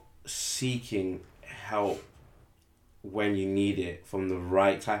not seeking help when you need it from the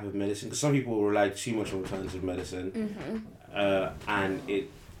right type of medicine. Because some people rely too much on alternative medicine, and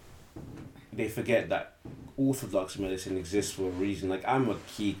they forget that orthodox medicine exists for a reason. Like, I'm a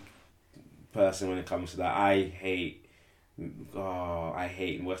key person when it comes to that. I hate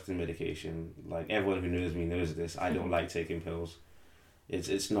Western medication. Like, everyone who knows me knows this. I don't like taking pills.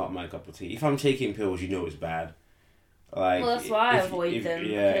 It's not my cup of tea. If I'm taking pills, you know it's bad. Like, well, that's why I avoid them,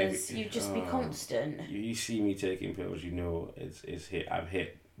 because you just be constant. You see me taking pills, you know it's hit. I've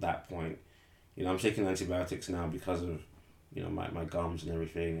hit that point. You know, I'm taking antibiotics now because of, you know, my gums and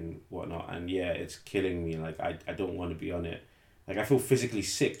everything and whatnot. And yeah, it's killing me. Like, I don't want to be on it. Like, I feel physically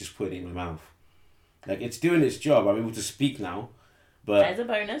sick just putting it in my mouth. Like, it's doing its job. I'm able to speak now, but there's a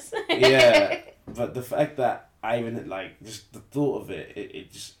bonus. Yeah, but the fact that I even, like, just the thought of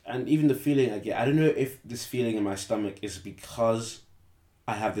it just, and even the feeling I get, I don't know if this feeling in my stomach is because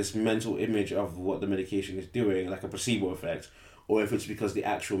I have this mental image of what the medication is doing, like a placebo effect, or if it's because the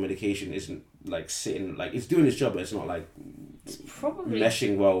actual medication isn't, like, sitting, like, it's doing its job, but it's not, like, it's probably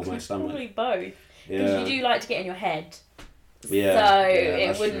meshing well with my stomach. Probably both. Because you do like to get in your head. Yeah. So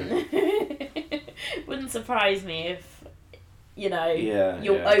it wouldn't wouldn't surprise me if, you know,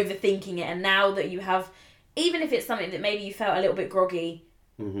 you're overthinking it, and now that you have, even if it's something that maybe you felt a little bit groggy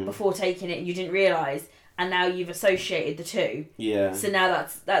before taking it and you didn't realise, and now you've associated the two. Yeah. So now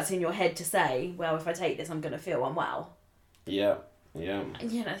that's in your head to say, well, if I take this, I'm going to feel unwell. Yeah. Yeah.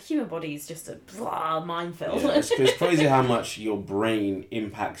 You know, the human body is just a minefield. Yeah, it's crazy how much your brain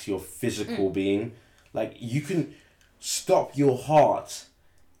impacts your physical being. Like, you can stop your heart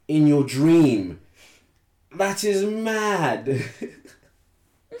in your dream. That is mad.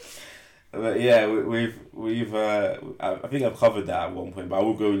 But yeah, we've I think I've covered that at one point, but I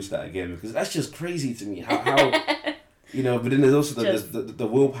will go into that again because that's just crazy to me. How you know, but then there's also the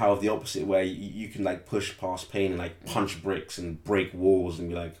willpower of the opposite, where you can, like, push past pain and, like, punch bricks and break walls and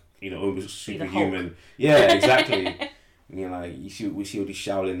be, like, you know, almost superhuman. Yeah, exactly. And you're like, we see all these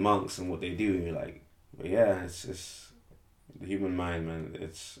Shaolin monks and what they do, and you're like, but yeah, it's the human mind, man.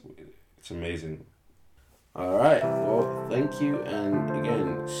 It's amazing. All right. Well, thank you, and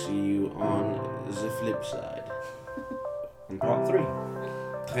again, see you on the flip side. On part 3.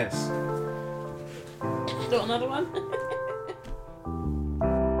 Yes. Got another one?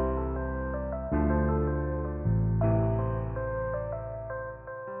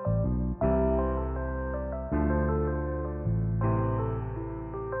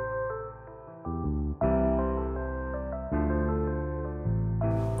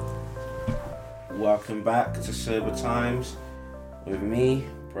 Welcome back to Sober Times with me,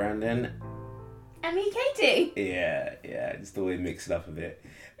 Brandon. And me, Katie. Yeah, just the way mix it up a bit.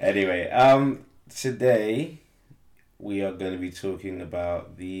 Anyway, today we are going to be talking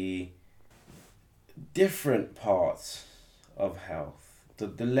about the different parts of health,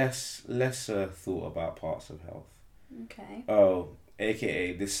 the lesser thought about parts of health. Okay. Oh,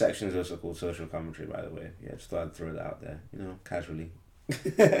 aka this section is also called social commentary, by the way. Yeah, just thought I'd throw that out there, you know, casually.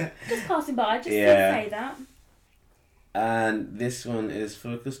 Just passing by, just to say that. And this one is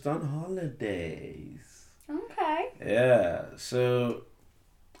focused on holidays. Okay. Yeah, so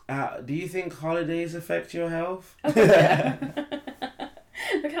do you think holidays affect your health? Oh, yeah.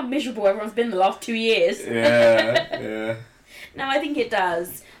 Look how miserable everyone's been the last 2 years. Yeah. No, I think it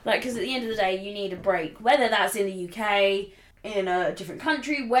does. Like, because at the end of the day, you need a break. Whether that's in the UK, in a different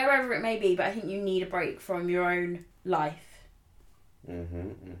country, wherever it may be, but I think you need a break from your own life.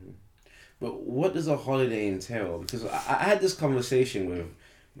 But what does a holiday entail? Because I had this conversation with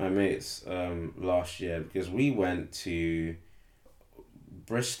my mates last year, because we went to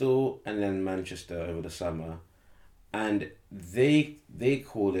Bristol and then Manchester over the summer, and they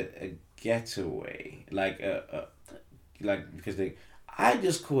called it a getaway, like because I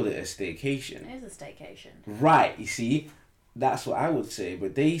just called it a staycation. It is a staycation. Right, you see, that's what I would say,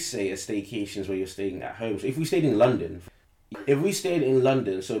 but they say a staycation is where you're staying at home. So if we stayed in London,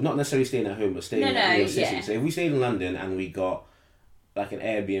 so not necessarily staying at home, but staying in your city. Yeah. So if we stayed in London and we got, like, an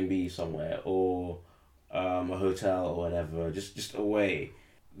Airbnb somewhere or a hotel or whatever, just away,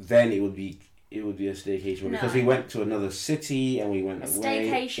 then it would be a staycation. But because we went to another city and we went away,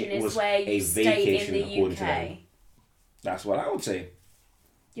 staycation is where you stay in the UK. That's what I would say.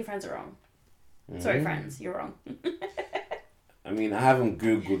 Your friends are wrong. Sorry, friends, you're wrong. I mean, I haven't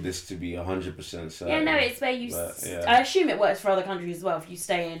Googled this to be 100% certain. Yeah, no, it's where you... I assume it works for other countries as well. If you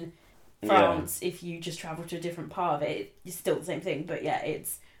stay in France, if you just travel to a different part of it, it's still the same thing. But yeah,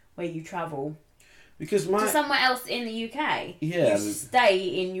 it's where you travel. Because to somewhere else in the UK. Yeah. You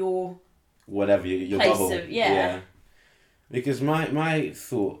stay in your... Whatever, your place bubble. of, yeah. Because my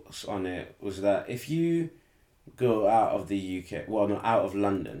thoughts on it was that if you go out of the UK, well, not out of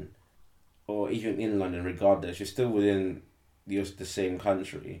London, or even in London, regardless, you're still within the same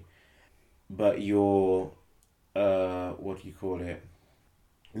country, but you're, what do you call it,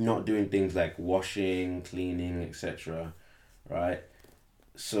 not doing things like washing, cleaning, etc., right?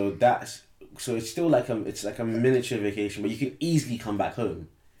 So it's still like it's like a miniature vacation, but you can easily come back home.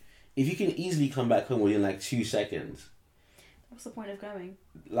 If you can easily come back home within like 2 seconds, what's the point of going?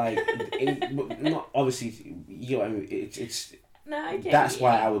 Like, not obviously, you know what I mean. It's no, I get that's you.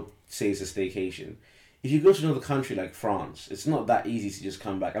 why I would say it's a staycation. If you go to another country like France, it's not that easy to just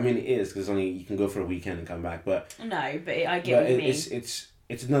come back. I mean, it is because only you can go for a weekend and come back. But no, but I get what you mean.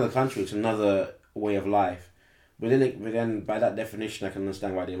 It's another country. It's another way of life. But then by that definition, I can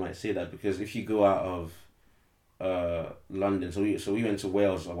understand why they might say that, because if you go out of London, so we went to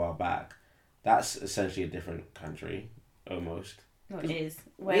Wales a while back. That's essentially a different country, almost. Well, it is.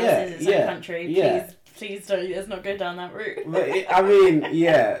 Wales is its own country. Please don't. Let's not go down that route. I mean,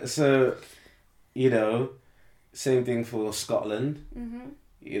 yeah. So, you know, same thing for Scotland. Mm-hmm.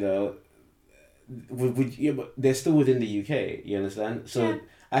 You know, but they're still within the UK. You understand? So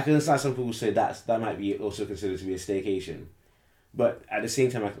I can understand some people say that might be also considered to be a staycation. But at the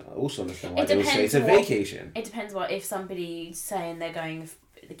same time, I can also understand why they will say it's a vacation. It depends if somebody's saying they're going,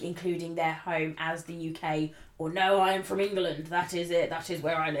 including their home as the UK, or no, I am from England, that is it, that is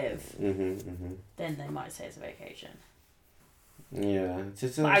where I live. Then they might say it's a vacation. Yeah.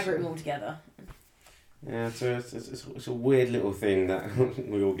 But I group them all together. Yeah, so it's a weird little thing that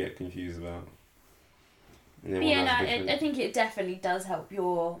we all get confused about. But yeah, I think it definitely does help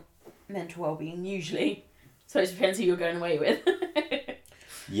your mental well-being, usually. So it depends who you're going away with.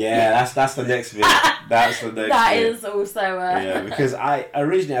 Yeah, that's the next bit. That's the next that bit. is also... Yeah, because I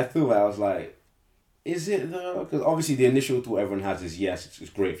thought, I was like, is it though? Because obviously the initial thought everyone has is, yes,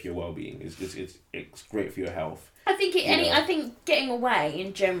 it's great for your well-being. It's great for your health. I think I think getting away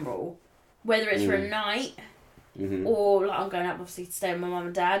in general, whether it's for a night or like I'm going out obviously to stay with my mum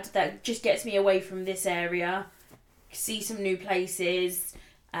and dad, that just gets me away from this area, see some new places.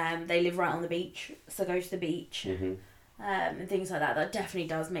 They live right on the beach, so go to the beach and things like that. That definitely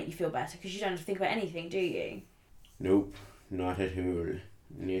does make you feel better because you don't have to think about anything, do you? Nope, not at all.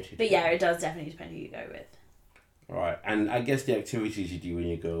 But yeah, it does definitely depend who you go with. Right, and I guess the activities you do when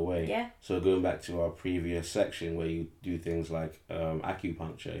you go away. Yeah. So going back to our previous section where you do things like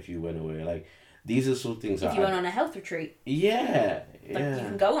acupuncture if you went away, like these are sort of things. If you went on a health retreat. Yeah. Like you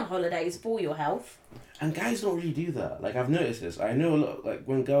can go on holidays for your health. And guys don't really do that. Like I've noticed this. I know a lot. Like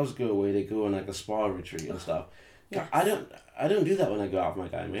when girls go away, they go on like a spa retreat and stuff. Yes. I don't do that when I go out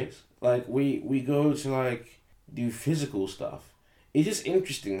with my guy mates. Like we go to like do physical stuff. It's just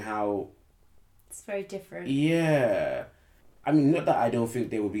interesting how. It's very different. Yeah. I mean, not that I don't think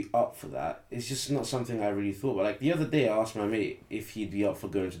they would be up for that. It's just not something I really thought about. Like the other day, I asked my mate if he'd be up for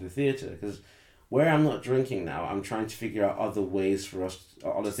going to the theatre because where I'm not drinking now, I'm trying to figure out other ways for us,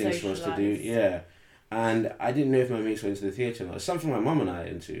 other things for us to do. Yeah. And I didn't know if my mates were into the theatre or not. It's something my mum and I are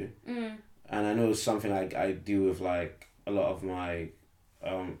into. And I know it's something I do with like a lot of my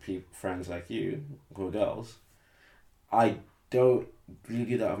friends like you, who are girls. I don't really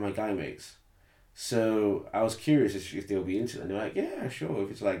do that with my guy mates. So I was curious if they'll be into it. And they're like, yeah, sure.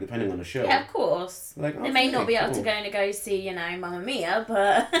 If it's like, depending on the show. Yeah, of course. Like, they may not be able to go see, Mamma Mia,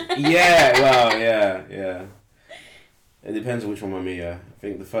 but... Yeah, well, yeah. It depends on which one Mamma Mia. I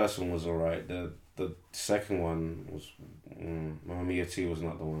think the first one was alright. The second one was... Mamma Mia 2 was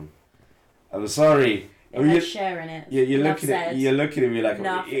not the one. I'm sorry. You're sharing it. Yeah, you're looking at me like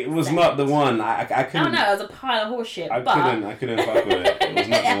it was not the one. I couldn't. Oh no, it was a pile of horseshit. I couldn't fuck with it. It was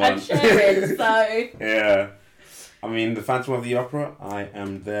not the one. I'm sharing, so. Yeah, I mean the Phantom of the Opera. I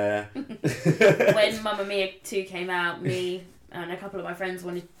am there. When Mamma Mia 2 came out, me and a couple of my friends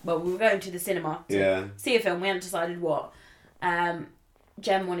we were going to the cinema to see a film. We hadn't decided what.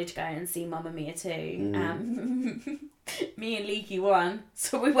 Jem wanted to go and see Mamma Mia 2. Me and Leaky won,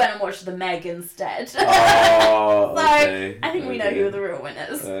 so we went and watched The Meg instead. Oh, so okay. I think we know who are the real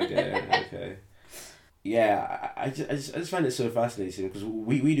winners. Okay. Yeah, I just find it so fascinating because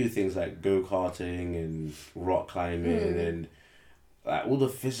we do things like go-karting and rock climbing and like all the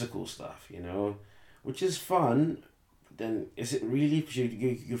physical stuff, which is fun. But then is it really because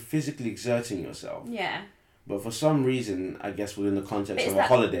you're physically exerting yourself? Yeah. But for some reason, I guess within the context of a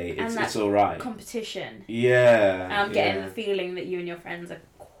holiday, it's all right. Competition. Yeah. I'm getting the feeling that you and your friends are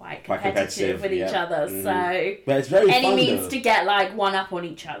quite competitive with each other. So but it's very any fun, means to get like one up on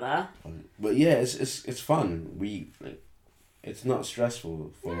each other. But yeah, it's fun. It's not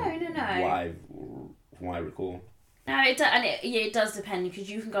stressful from what I recall. No, it does depend, because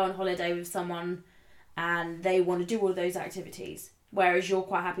you can go on holiday with someone and they want to do all those activities, whereas you're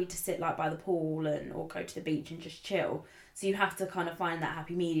quite happy to sit like by the pool or go to the beach and just chill. So you have to kind of find that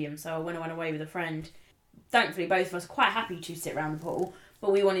happy medium. So when I went away with a friend, thankfully both of us were quite happy to sit around the pool,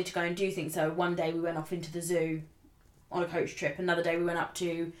 but we wanted to go and do things. So one day we went off into the zoo on a coach trip. Another day we went up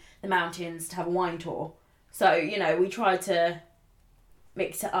to the mountains to have a wine tour. So, you know, we tried to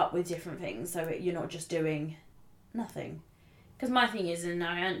mix it up with different things so you're not just doing nothing. Because my thing is,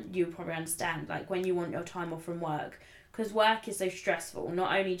 and you probably understand, like when you want your time off from work, because work is so stressful,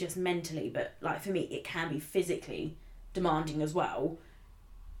 not only just mentally, but like for me, it can be physically demanding as well.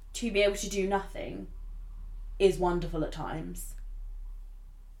 To be able to do nothing is wonderful at times.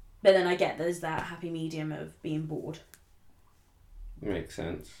 But then I get there's that happy medium of being bored. Makes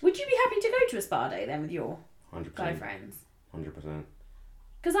sense. Would you be happy to go to a spa day then with your 100%. guy friends? 100%.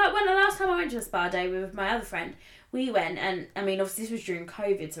 Because when the last time I went to a spa day with my other friend, we went, and I mean obviously this was during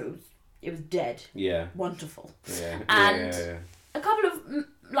COVID, so it was dead. Yeah. Wonderful. Yeah. And a couple of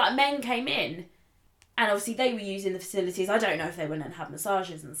like men came in, and obviously they were using the facilities. I don't know if they went and had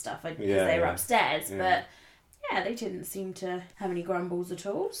massages and stuff because they were upstairs, but yeah, they didn't seem to have any grumbles at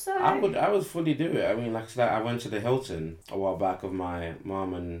all. So I would fully do it. I mean, like I said, I went to the Hilton a while back with my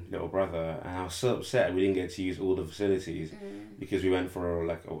mum and little brother, and I was so upset we didn't get to use all the facilities because we went for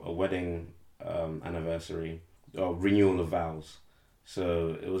a wedding anniversary or renewal of vows.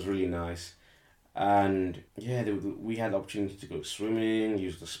 So it was really nice. And yeah, we had the opportunity to go swimming,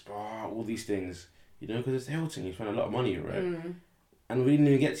 use the spa, all these things. You know, because it's the Hilton, you spend a lot of money, right? And we didn't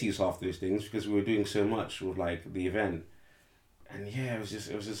even get to use half those things because we were doing so much with like the event. And yeah, it was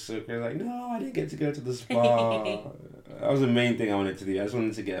just so great. Like, no, I didn't get to go to the spa. That was the main thing I wanted to do. I just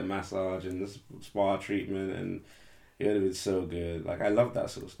wanted to get a massage and this spa treatment, and it would have been so good. Like, I love that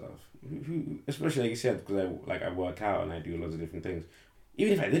sort of stuff. Especially like you said, because I work out and I do lots of different things.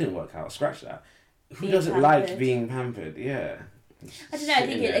 Even if I didn't work out, scratch that. Who doesn't like being pampered? Yeah. I don't know. I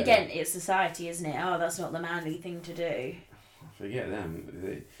think it's society, isn't it? Oh, that's not the manly thing to do. Forget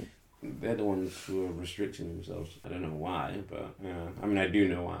them. They're the ones who are restricting themselves. I don't know why, but yeah. I mean, I do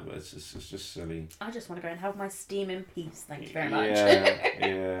know why, but it's just silly. I just want to go and have my steam in peace. Thank you very much.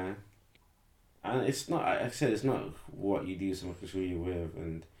 Yeah. And it's not. Like I said, it's not what you do so much as who you're with.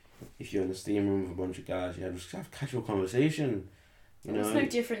 And if you're in a steam room with a bunch of guys, you just have casual conversation. You know, it's no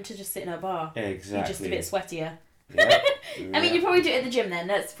different to just sit in a bar. Yeah, exactly. You're just a bit sweatier. Yeah. I mean, you probably do it at the gym then.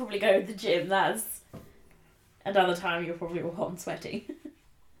 Let's probably go to the gym. That's another time you're probably all hot and sweaty.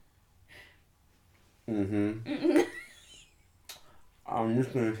 I'm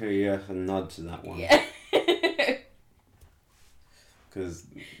just going to say yes and nod to that one. Yeah. Because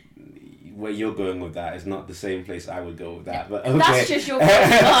where you're going with that is not the same place I would go with that. But okay. That's just your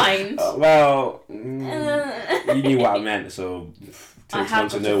mind. Well, you knew what I meant, so I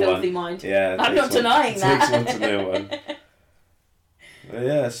have got a filthy mind. Yeah, I'm not denying that. Takes one to know one.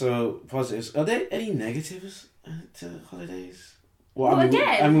 Yeah, so positives. Are there any negatives to holidays? Well,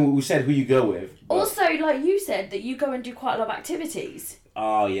 again, we said who you go with. But also, like you said, that you go and do quite a lot of activities.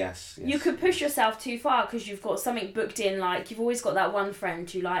 Oh, yes. You could push yourself too far because you've got something booked in. Like, you've always got that one friend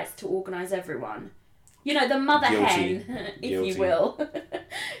who likes to organise everyone. You know, the mother hen, if you will.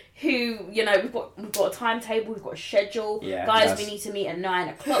 Who, you know, we've got a timetable, we've got a schedule. Yeah, guys, we need to meet at 9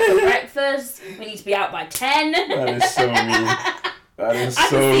 o'clock for breakfast. We need to be out by 10. That is so mean. That is so mean. I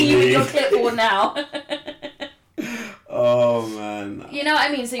can see you with your clipboard now. Oh, man. You know what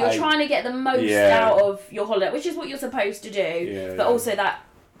I mean? So you're trying to get the most out of your holiday, which is what you're supposed to do. But also that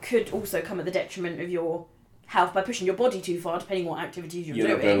could also come at the detriment of your health by pushing your body too far, depending what activities you're doing.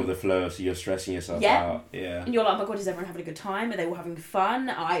 You're not going with the flow, so you're stressing yourself out. Yeah. And you're like, oh my God, is everyone having a good time? Are they all having fun?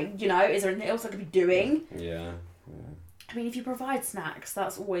 Is there anything else I could be doing? Yeah. I mean, if you provide snacks,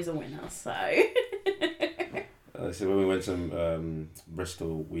 that's always a winner, so... So when we went to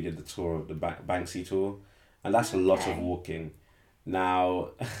Bristol, we did the tour of the Banksy tour. And that's a lot of walking. Now,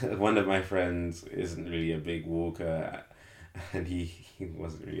 one of my friends isn't really a big walker, and he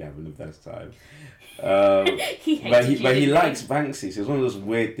wasn't really having the best time. But he likes Banksy, so it's one of those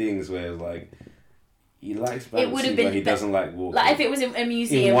weird things where it's like, he likes Banksy, but he doesn't like walking. Like if it was a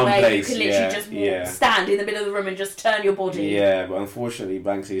museum where you could literally just stand in the middle of the room and just turn your body. Yeah, but unfortunately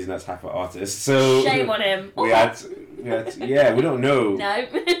Banksy isn't that type of artist, so... Shame on him. We don't know. No.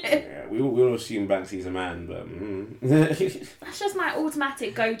 We'll assume Banksy's a man, but... That's just my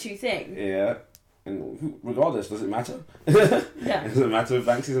automatic go-to thing. Yeah. And regardless, does it matter? Yeah. Does it matter if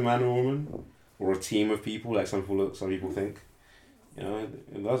Banksy's a man or a woman? Or a team of people, like some people think? You know,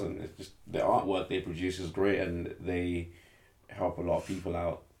 it doesn't. It's just the artwork they produce is great, and they help a lot of people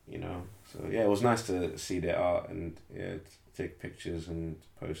out. You know, so yeah, it was nice to see their art and take pictures and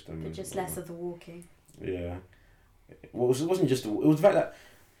post them. But just less of the walking. Yeah, well, it wasn't just. It was the fact that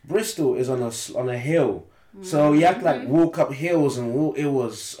Bristol is on a hill. So you have to like walk up hills and walk. It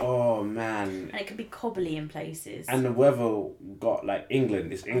was man. And it can be cobbly in places. And the weather got like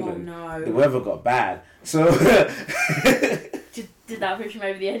England. It's England. Oh no. The weather got bad. So did that push him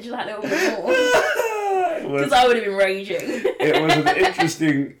over the edge of that little bit more? Because I would have been raging. It was an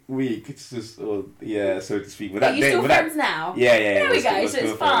interesting week. It's just so to speak. But Are you still friends now? Yeah. There we go. So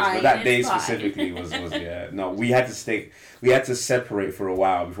it's fine. But that day specifically was no. We had to separate for a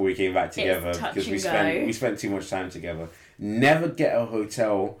while before we came back together because we spent too much time together. Never get a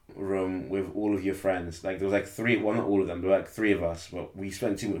hotel room with all of your friends. Like there was like three. Well, not all of them. There were like three of us. But we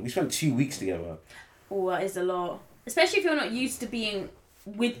spent 2 weeks together. Oh, that is a lot. Especially if you're not used to being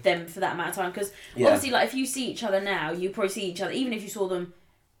with them for that amount of time. Because obviously, like if you see each other now, you probably see each other. Even if you saw them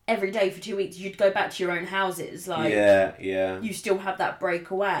every day for 2 weeks, you'd go back to your own houses. Like you still have that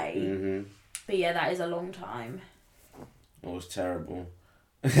break away. Mm-hmm. But yeah, that is a long time. It was terrible.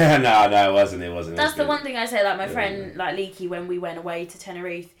 No, it wasn't. That's the one thing I say. Like my friend, like Leaky, when we went away to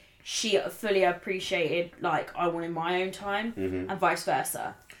Tenerife, she fully appreciated like I wanted my own time, and vice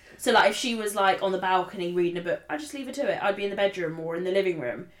versa. So like if she was like on the balcony reading a book, I'd just leave her to it. I'd be in the bedroom or in the living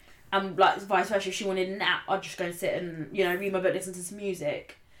room, and like vice versa. If she wanted a nap, I'd just go and sit and read my book, listen to some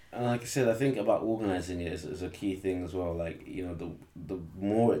music. And like I said, I think about organising it is a key thing as well. Like the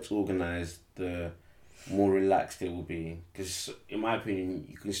more it's organised, the more relaxed it will be. Because in my opinion,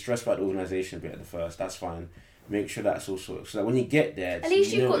 you can stress about the organisation a bit at the first. That's fine. Make sure that's all sorted. So that when you get there, at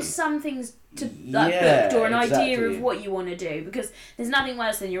least you've got some things to booked or an idea of what you want to do. Because there's nothing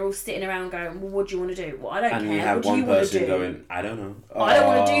worse than you're all sitting around going, well, what do you want to do? Well, I don't care. And you have one person going, I don't know. Oh, I don't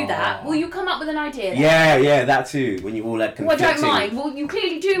want to do that. Well, you come up with an idea. Yeah, that too. When you all like conflicting. Well, I don't mind. Well, you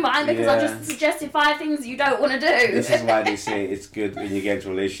clearly do mind because I just suggested 5 things that you don't want to do. This is why they say it's good when you get into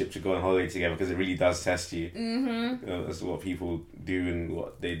a relationship to go on holiday together because it really does test you. Mm-hmm. That's what people do and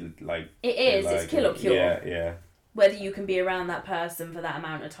what they like. It is. It's kill or cure. Yeah. Whether you can be around that person for that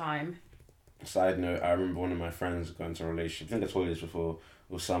amount of time. Side note, I remember one of my friends going to a relationship, I think I told you this before,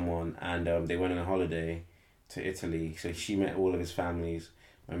 with someone, and they went on a holiday to Italy, so she met all of his families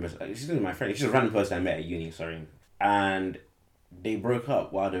members. She's not my friend, she's a random person I met at uni, sorry. And they broke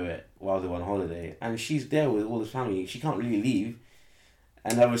up while they were on holiday, and she's there with all his family, she can't really leave.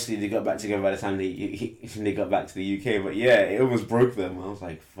 And obviously they got back together by the time they got back to the UK, but yeah, it almost broke them. I was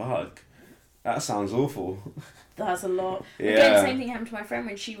like, fuck, that sounds awful. That's a lot. Yeah. Again, the same thing happened to my friend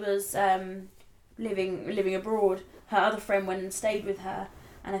when she was living abroad. Her other friend went and stayed with her,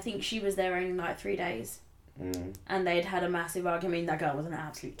 and I think she was there only like 3 days. And they'd had a massive argument. I mean, that girl was an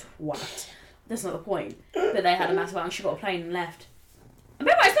absolute twat. That's not the point. But they had a massive argument. She got a plane and left. And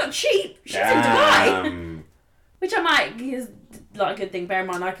remember, it's not cheap. She's in Dubai. Which I might is like a good thing. Bear in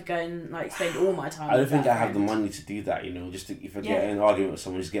mind, I could go and like spend all my time. I don't think I have the money to do that. Just if I get in an argument with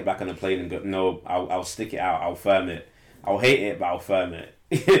someone, just get back on the plane and go. No, I'll stick it out. I'll firm it. I'll hate it, but I'll firm it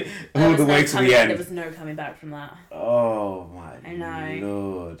all the way to the end. There was no coming back from that. Oh my I know.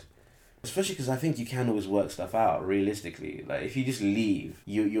 Lord. Especially because I think you can always work stuff out realistically. Like if you just leave,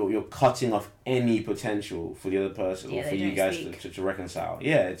 you're cutting off any potential for the other person or for you guys to reconcile.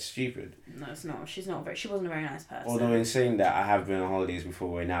 Yeah, it's stupid. No, it's not. She wasn't a very nice person. Although in saying that, I have been on holidays before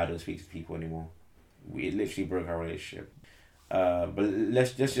where now I don't speak to people anymore. It literally broke our relationship. But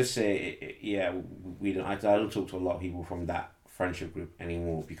let's just say, we don't. I don't talk to a lot of people from that friendship group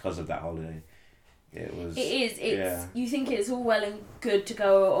anymore because of that holiday. It is. You think it's all well and good to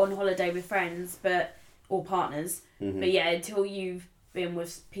go on holiday with friends, or partners, but until you've been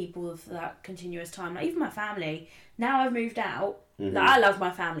with people for that continuous time, like even my family. Now I've moved out. Like, I love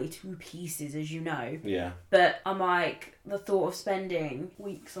my family to pieces, as you know. Yeah. But I'm like, the thought of spending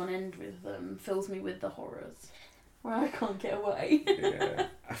weeks on end with them fills me with the horrors, where I can't get away. Yeah.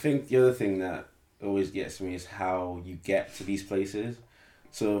 I think the other thing that always gets me is how you get to these places.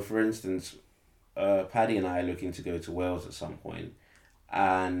 So, for instance. Paddy and I are looking to go to Wales at some point,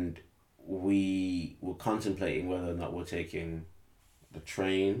 and we were contemplating whether or not we're taking the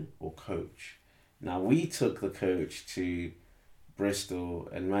train or coach. Now, we took the coach to Bristol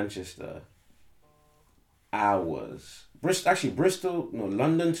and Manchester. London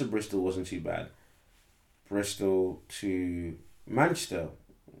to Bristol wasn't too bad. Bristol to Manchester,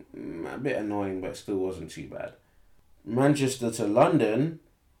 a bit annoying, but still wasn't too bad. Manchester to London,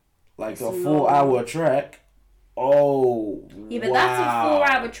 like a 4-hour trek. Oh, yeah, but that's a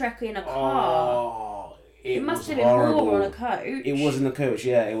 4-hour trek in a car. Oh, It must have been more on a coach. It was in the coach,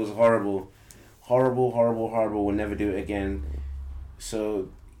 yeah. It was horrible. Horrible. We'll never do it again. So,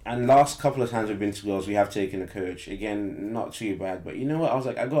 and last couple of times we've been to girls, we have taken a coach. Again, not too bad. But you know what? I was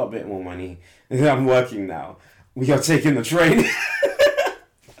like, I got a bit more money. I'm working now. We are taking the train.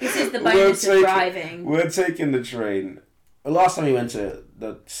 This is the bonus of driving. We're taking the train.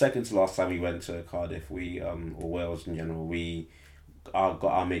 The second to last time we went to Cardiff, or Wales in general, we got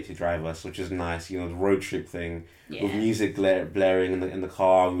our mate to drive us, which is nice. You know, the road trip thing with music blaring in the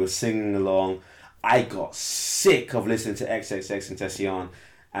car. We were singing along. I got sick of listening to XXXTentacion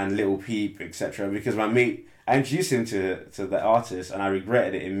and Little Peep, etc. Because my mate, I introduced him to the artist, and I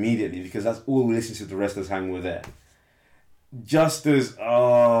regretted it immediately because that's all we listened to the rest of the time we were there. Just as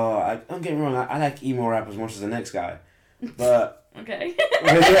don't get me wrong, I like emo rap as much as the next guy, but okay.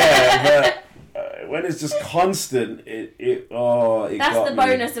 but when it's just constant, it that's the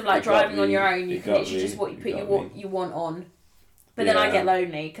bonus of like driving on your own. You can literally just what you want on. But then I get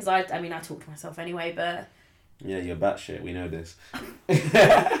lonely because I talk to myself anyway. But yeah, you're batshit. We know this.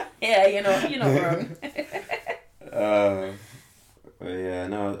 Yeah, you're not wrong.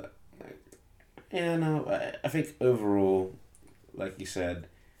 I think overall, like you said,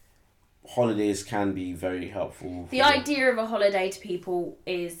 holidays can be very helpful. The idea of a holiday to people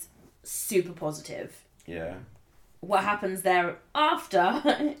is super positive. Yeah. What happens there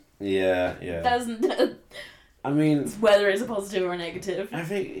after? Yeah. Doesn't. I mean, whether it's a positive or a negative. I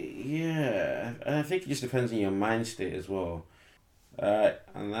think it just depends on your mind state as well. Alright,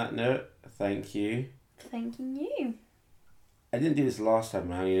 on that note, thank you. Thanking you. I didn't do this last time,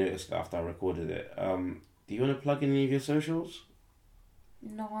 man. You noticed after I recorded it. Do you want to plug in any of your socials?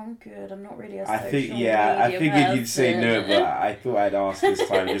 No, I'm good. I'm not really a I social figured person. You'd say no, but I thought I'd ask this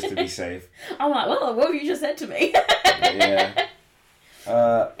time just to be safe. I'm like, well, what have you just said to me? Yeah.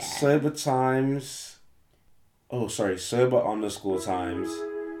 Sober Times. Oh, sorry. Sober_times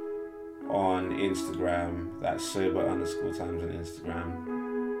on Instagram. That's Sober_times on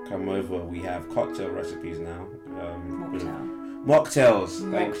Instagram. Come over. We have cocktail recipes now. Mocktails.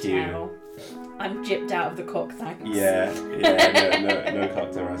 Thank you. I'm gypped out of the cock, thanks. Yeah. No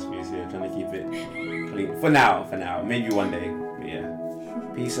cocktail recipes here. Trying to keep it clean for now. Maybe one day. But yeah.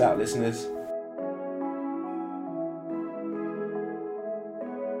 Peace out, listeners.